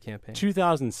stages of a campaign?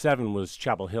 2007 was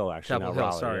Chapel Hill, actually. Chapel Hill,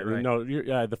 Raleigh. sorry, right. No,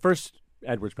 the first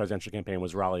Edwards presidential campaign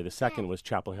was Raleigh. The second was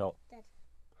Chapel Hill.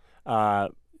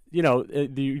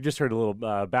 You just heard a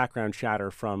little background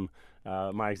chatter from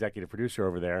my executive producer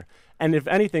over there. And if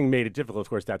anything made it difficult, of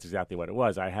course, that's exactly what it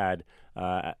was. I had,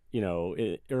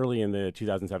 early in the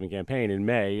 2007 campaign, in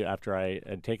May, after I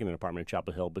had taken an apartment in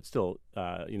Chapel Hill, but still,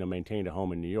 maintained a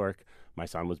home in New York, my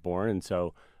son was born. And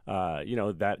so,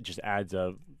 that just adds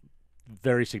a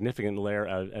very significant layer,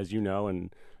 as you know,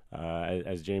 and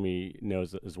as Jamie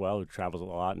knows as well, who travels a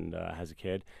lot and has a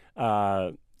kid,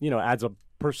 adds a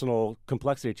personal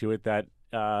complexity to it that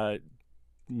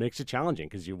makes it challenging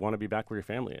because you want to be back where your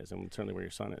family is and certainly where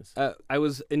your son is. I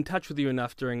was in touch with you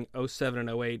enough during 2007 and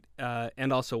 2008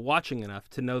 and also watching enough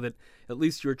to know that at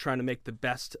least you were trying to make the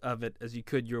best of it as you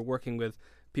could. You were working with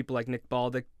people like Nick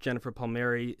Baldick, Jennifer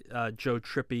Palmieri, Joe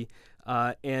Trippi,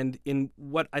 and in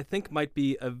what I think might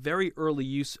be a very early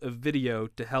use of video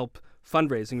to help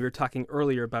fundraising. We were talking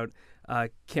earlier about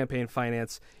campaign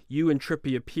finance. You and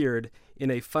Trippi appeared in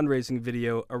a fundraising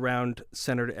video around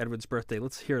Senator Edwards' birthday.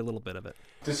 Let's hear a little bit of it.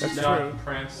 This is Jonathan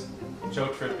Prince, Joe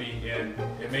Trippi, and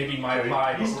it may be my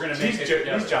pie, but we're going to make it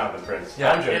together. He's Jonathan Prince.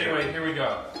 Yeah, anyway, here we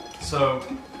go. So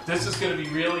this is going to be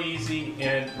really easy,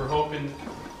 and we're hoping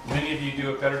many of you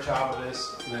do a better job of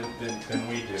this than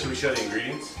we do. Should we show the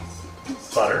ingredients?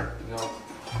 Butter.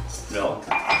 Milk.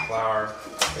 Flour.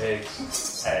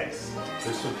 Eggs.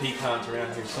 There's some pecans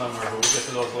around here somewhere, but we'll get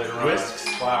to those later on. Whisks.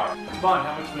 Flour. Fun.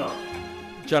 How much milk?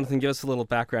 Jonathan, give us a little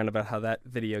background about how that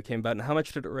video came about and how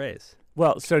much did it raise?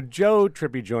 Well, so Joe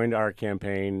Trippi joined our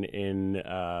campaign in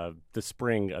the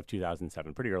spring of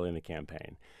 2007, pretty early in the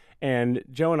campaign. And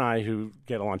Joe and I, who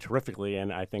get along terrifically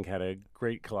and I think had a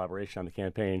great collaboration on the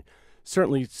campaign,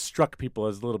 certainly struck people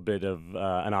as a little bit of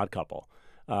an odd couple.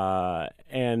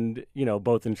 And,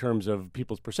 both in terms of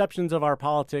people's perceptions of our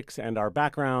politics and our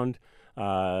background.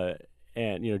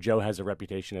 And, Joe has a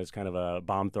reputation as kind of a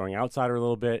bomb-throwing outsider a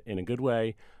little bit in a good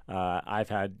way. I've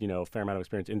had, a fair amount of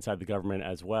experience inside the government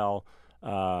as well.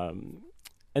 And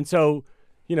so,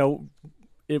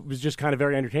 it was just kind of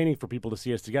very entertaining for people to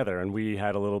see us together. And we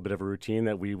had a little bit of a routine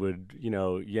that we would,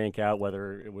 yank out,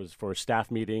 whether it was for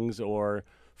staff meetings or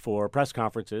for press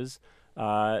conferences.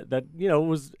 That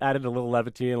was added a little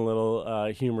levity and a little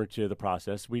humor to the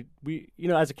process. We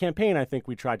as a campaign, I think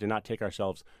we tried to not take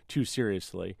ourselves too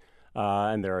seriously,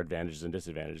 and there are advantages and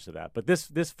disadvantages to that. But this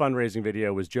fundraising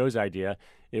video was Joe's idea.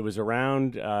 It was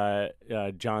around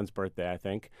John's birthday, I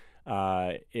think.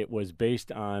 It was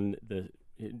based on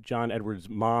John Edwards'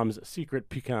 mom's secret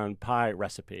pecan pie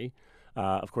recipe.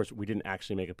 Of course, we didn't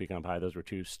actually make a pecan pie. Those were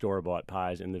two store-bought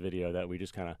pies in the video that we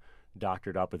just kind of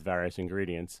doctored up with various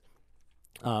ingredients.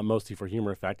 Mostly for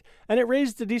humor effect. And it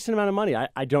raised a decent amount of money.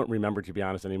 I don't remember, to be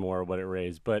honest, anymore what it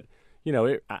raised. But,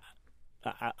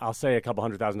 I'll say a couple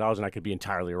 $100,000 and I could be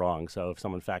entirely wrong. So if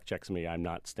someone fact checks me, I'm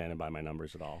not standing by my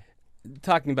numbers at all.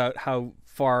 Talking about how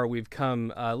far we've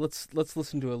come, let's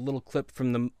listen to a little clip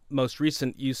from the most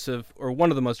recent use of, or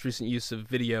one of the most recent use of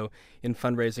video in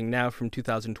fundraising now from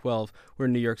 2012. We're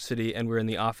in New York City and we're in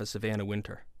the office of Anna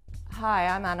Wintour. Hi,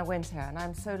 I'm Anna Wintour, and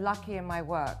I'm so lucky in my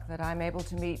work that I'm able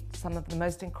to meet some of the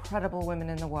most incredible women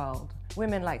in the world.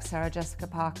 Women like Sarah Jessica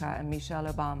Parker and Michelle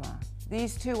Obama.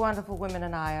 These two wonderful women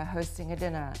and I are hosting a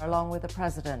dinner along with the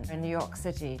President in New York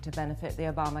City to benefit the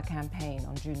Obama campaign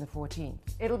on June the 14th.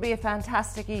 It'll be a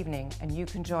fantastic evening, and you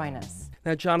can join us.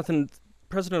 Now, Jonathan,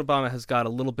 President Obama has got a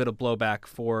little bit of blowback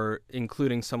for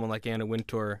including someone like Anna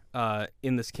Wintour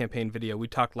in this campaign video. We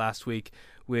talked last week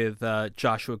with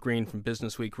Joshua Green from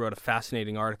Business Week, wrote a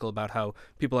fascinating article about how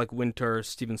people like Wintour,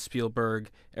 Steven Spielberg,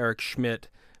 Eric Schmidt,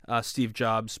 Steve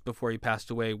Jobs, before he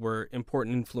passed away, were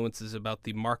important influences about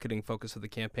the marketing focus of the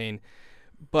campaign.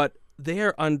 But they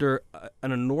are under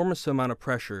an enormous amount of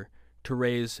pressure to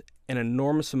raise an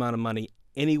enormous amount of money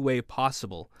any way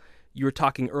possible. You were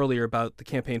talking earlier about the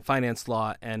campaign finance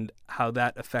law and how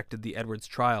that affected the Edwards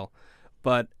trial.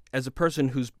 But as a person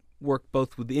who's worked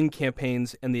both within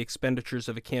campaigns and the expenditures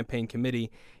of a campaign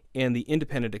committee and the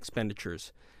independent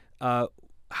expenditures,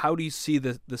 how do you see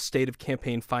the state of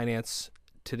campaign finance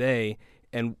today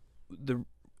and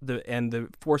the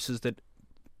forces that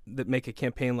make a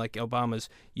campaign like Obama's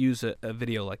use a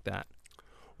video like that?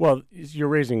 Well, you're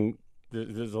raising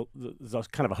there's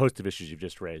kind of a host of issues you've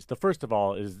just raised. The first of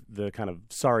all is the kind of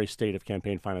sorry state of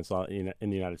campaign finance law in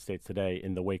the United States today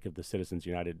in the wake of the Citizens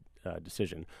United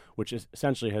decision, which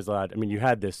essentially has allowed, you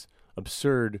had this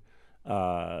absurd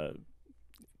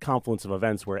confluence of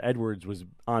events where Edwards was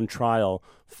on trial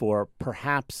for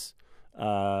perhaps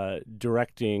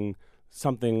directing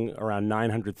something around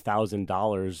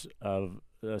 $900,000 of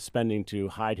spending to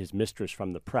hide his mistress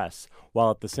from the press, while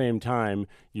at the same time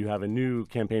you have a new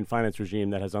campaign finance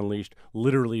regime that has unleashed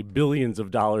literally billions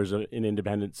of dollars in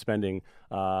independent spending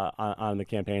on the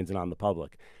campaigns and on the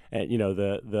public. And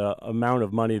the amount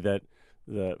of money that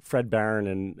the Fred Barron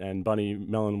and Bunny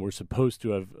Mellon were supposed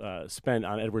to have spent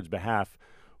on Edwards' behalf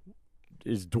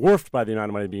is dwarfed by the amount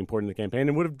of money being poured in the campaign,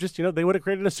 and would have just they would have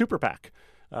created a super PAC,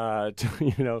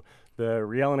 the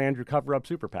Riel and Andrew cover-up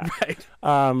super PAC.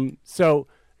 Right. So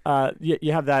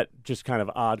you have that just kind of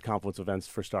odd confluence of events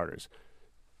for starters.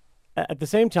 At the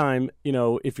same time,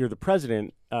 if you're the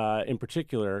president in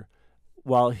particular,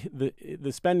 while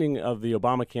the spending of the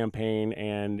Obama campaign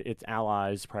and its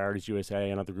allies, Priorities USA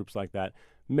and other groups like that,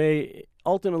 may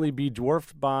ultimately be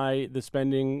dwarfed by the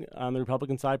spending on the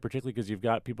Republican side, particularly because you've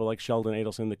got people like Sheldon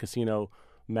Adelson, the casino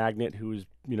magnate, who is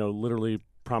literally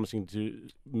promising to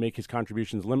make his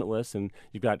contributions limitless, and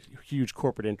you've got huge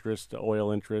corporate interests, oil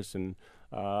interests, and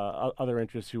other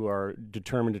interests who are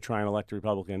determined to try and elect a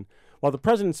Republican. While the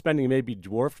president's spending may be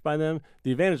dwarfed by them,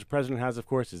 the advantage the president has, of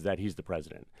course, is that he's the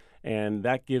president, and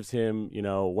that gives him,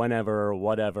 whenever,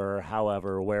 whatever,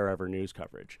 however, wherever news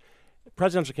coverage.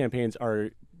 Presidential campaigns are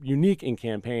unique in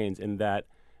campaigns in that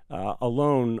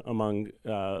alone among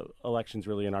elections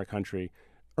really in our country,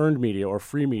 earned media or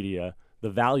free media, the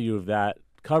value of that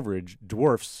coverage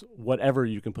dwarfs whatever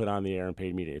you can put on the air and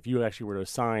paid media. If you actually were to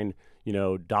assign,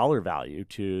 dollar value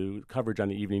to coverage on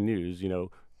the evening news,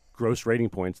 gross rating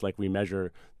points like we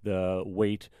measure the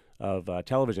weight of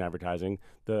television advertising,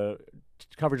 the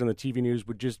coverage on the TV news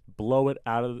would just blow it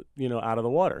out of the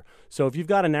water. So if you've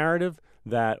got a narrative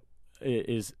that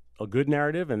is a good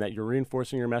narrative and that you're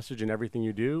reinforcing your message in everything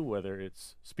you do, whether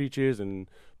it's speeches and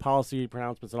policy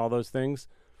pronouncements and all those things,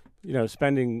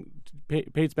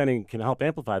 paid spending can help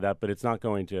amplify that, but it's not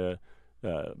going to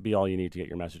be all you need to get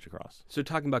your message across. So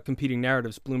talking about competing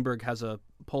narratives, Bloomberg has a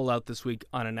poll out this week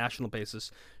on a national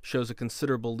basis, shows a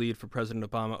considerable lead for President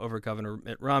Obama over Governor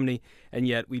Mitt Romney, and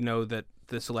yet we know that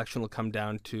this election will come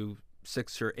down to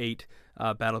 6 or 8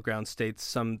 battleground states,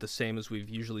 some the same as we've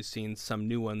usually seen, some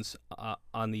new ones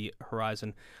on the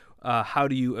horizon. How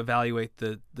do you evaluate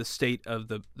the state of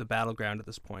the battleground at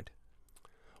this point?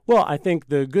 Well, I think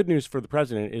the good news for the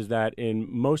president is that in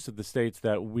most of the states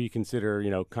that we consider,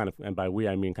 kind of, and by we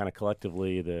I mean kind of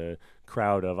collectively the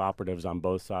crowd of operatives on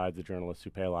both sides, the journalists who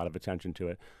pay a lot of attention to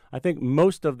it, I think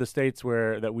most of the states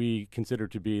that we consider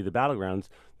to be the battlegrounds,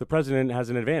 the president has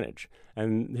an advantage.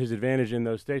 And his advantage in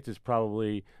those states is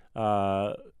probably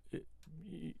more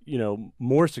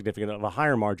significant, of a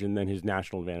higher margin than his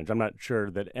national advantage. I'm not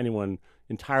sure that anyone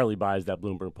entirely buys that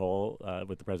Bloomberg poll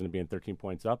with the president being 13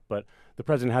 points up, but the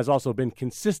president has also been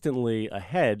consistently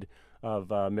ahead of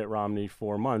Mitt Romney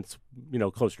for months,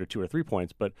 closer to 2 or 3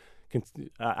 points. But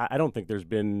I don't think there's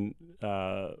been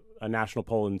a national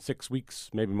poll in 6 weeks,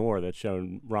 maybe more, that's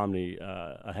shown Romney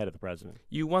ahead of the president.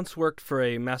 You once worked for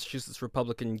a Massachusetts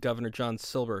Republican Governor, John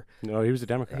Silver. No, he was a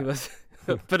Democrat. He was,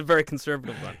 but a very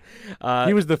conservative one.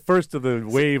 He was the first of the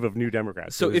wave of new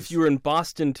Democrats. So if you were in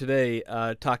Boston today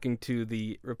talking to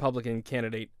the Republican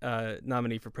candidate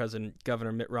nominee for president,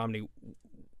 Governor Mitt Romney,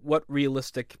 what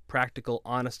realistic, practical,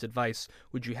 honest advice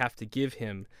would you have to give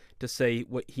him to say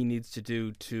what he needs to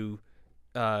do to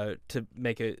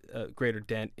make a greater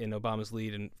dent in Obama's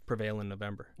lead and prevail in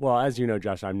November? Well, as you know,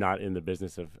 Josh, I'm not in the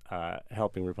business of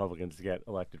helping Republicans get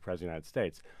elected president of the United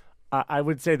States. I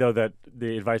would say, though, that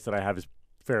the advice that I have is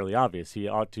fairly obvious. He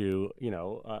ought to,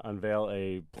 unveil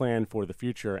a plan for the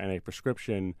future and a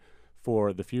prescription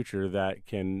for the future that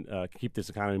can keep this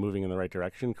economy moving in the right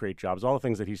direction, create jobs, all the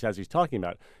things that he says he's talking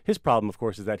about. His problem, of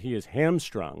course, is that he is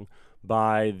hamstrung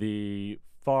by the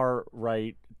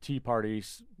far-right Tea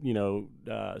Party's,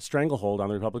 stranglehold on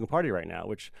the Republican Party right now,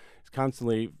 which is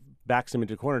constantly backs him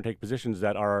into a corner and take positions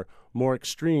that are more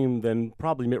extreme than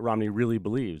probably Mitt Romney really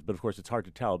believes. But, of course, it's hard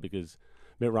to tell because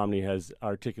Mitt Romney has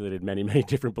articulated many, many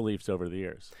different beliefs over the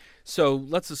years. So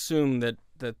let's assume that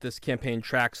this campaign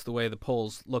tracks the way the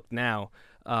polls look now,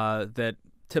 that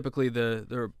typically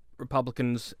the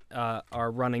Republicans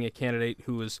are running a candidate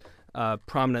who was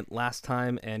prominent last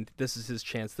time, and this is his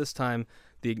chance. This time,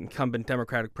 the incumbent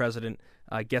Democratic president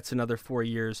gets another 4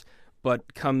 years.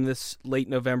 But come this late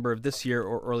November of this year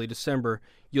or early December,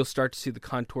 you'll start to see the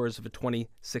contours of a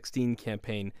 2016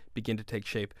 campaign begin to take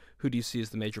shape. Who do you see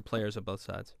as the major players on both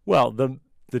sides? Well,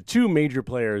 the two major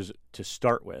players to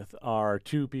start with are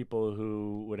two people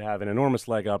who would have an enormous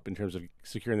leg up in terms of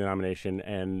securing the nomination,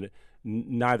 and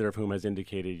neither of whom has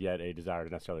indicated yet a desire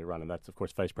to necessarily run, and that's, of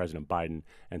course, Vice President Biden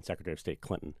and Secretary of State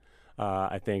Clinton.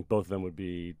 I think both of them would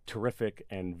be terrific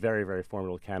and very, very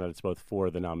formidable candidates, both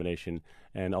for the nomination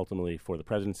and ultimately for the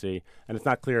presidency. And it's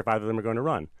not clear if either of them are going to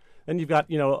run. Then you've got,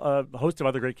 a host of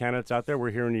other great candidates out there. We're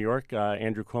here in New York.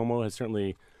 Andrew Cuomo has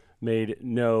certainly made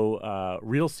no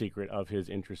real secret of his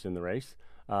interest in the race.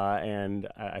 And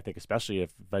I think especially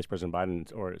if Vice President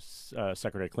Biden or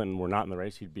Secretary Clinton were not in the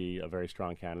race, he'd be a very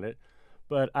strong candidate.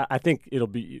 But I think it'll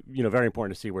be, very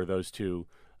important to see where those two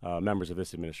members of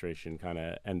this administration kind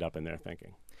of end up in their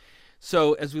thinking.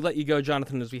 So as we let you go,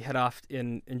 Jonathan, as we head off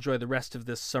and enjoy the rest of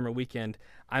this summer weekend,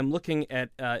 I'm looking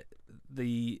at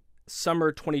the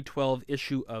summer 2012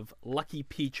 issue of Lucky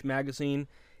Peach magazine,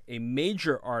 a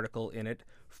major article in it,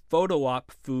 Photo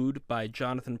Op Food by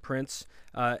Jonathan Prince.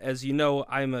 As you know,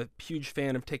 I'm a huge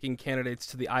fan of taking candidates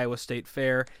to the Iowa State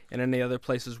Fair and any other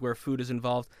places where food is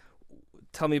involved.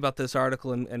 Tell me about this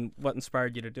article and what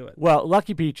inspired you to do it. Well,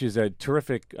 Lucky Peach is a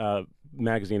terrific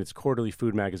magazine. It's a quarterly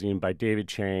food magazine by David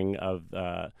Chang of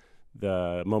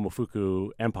the Momofuku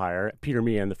Empire, Peter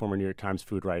Meehan, the former New York Times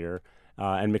food writer,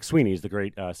 and McSweeney's, the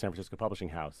great San Francisco publishing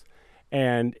house.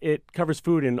 And it covers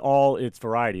food in all its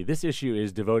variety. This issue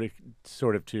is devoted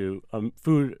sort of to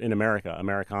food in America,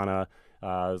 Americana.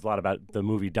 There's a lot about the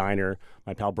movie Diner.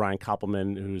 My pal Brian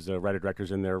Koppelman, who's a writer-director,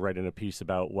 is in there writing a piece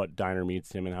about what Diner means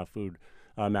to him and how food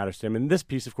matters to him. And this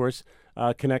piece, of course,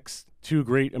 connects two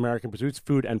great American pursuits,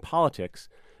 food and politics.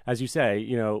 As you say,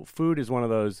 food is one of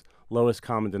those lowest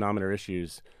common denominator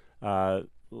issues.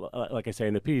 Like I say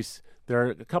in the piece, there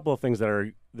are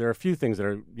a few things that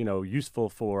are, useful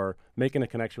for making a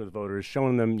connection with voters,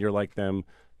 showing them you're like them,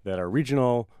 that are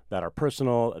regional, that are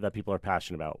personal, that people are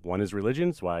passionate about. One is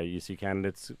religions, why you see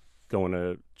candidates going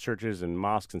to churches and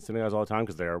mosques and synagogues all the time,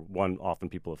 because they are, one, often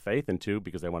people of faith, and two,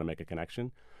 because they want to make a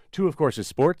connection. Two, of course, is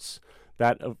sports.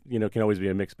 That, can always be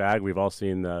a mixed bag. We've all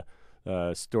seen the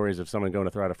stories of someone going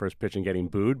to throw out a first pitch and getting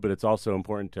booed, but it's also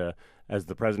important to, as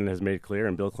the president has made clear,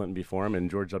 and Bill Clinton before him, and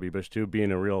George W. Bush too,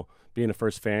 being a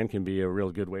first fan can be a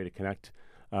real good way to connect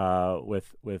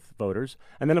with voters.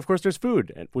 And then, of course, there's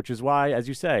food, which is why, as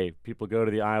you say, people go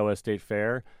to the Iowa State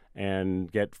Fair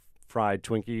and get fried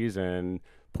Twinkies and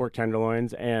pork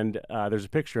tenderloins. And there's a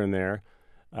picture in there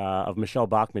of Michelle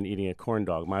Bachmann eating a corn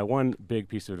dog. My one big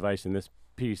piece of advice in this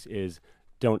piece is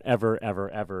don't ever, ever,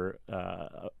 ever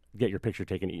get your picture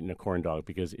taken eating a corn dog,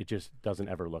 because it just doesn't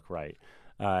ever look right.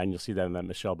 And you'll see that in that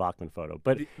Michelle Bachmann photo.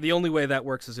 But the only way that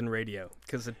works is in radio,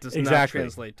 because it does not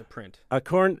translate to print.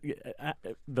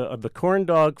 The corn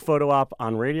dog photo op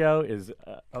on radio is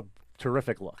a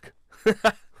terrific look.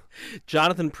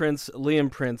 Jonathan Prince,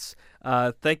 Liam Prince,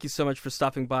 thank you so much for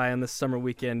stopping by on this summer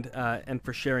weekend and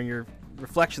for sharing your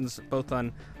reflections both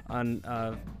on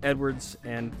Edwards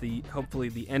and hopefully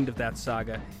the end of that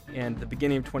saga and the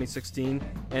beginning of 2016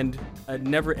 and a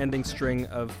never-ending string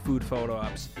of food photo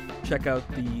ops. Check out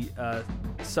the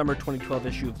summer 2012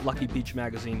 issue of Lucky Peach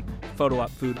magazine, Photo Op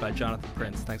Food by Jonathan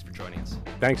Prince. Thanks for joining us.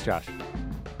 Thanks, Josh.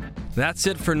 That's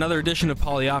it for another edition of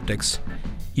Polyoptics.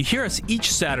 You hear us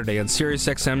each Saturday on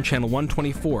SiriusXM Channel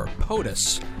 124,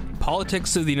 POTUS,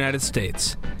 Politics of the United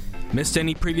States. Missed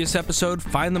any previous episode?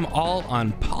 Find them all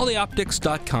on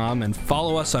polyoptics.com and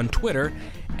follow us on Twitter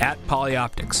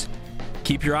 @Polyoptics.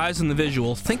 Keep your eyes on the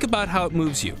visual, think about how it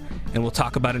moves you, and we'll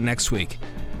talk about it next week.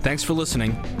 Thanks for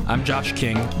listening. I'm Josh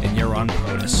King, and you're on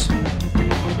POTUS.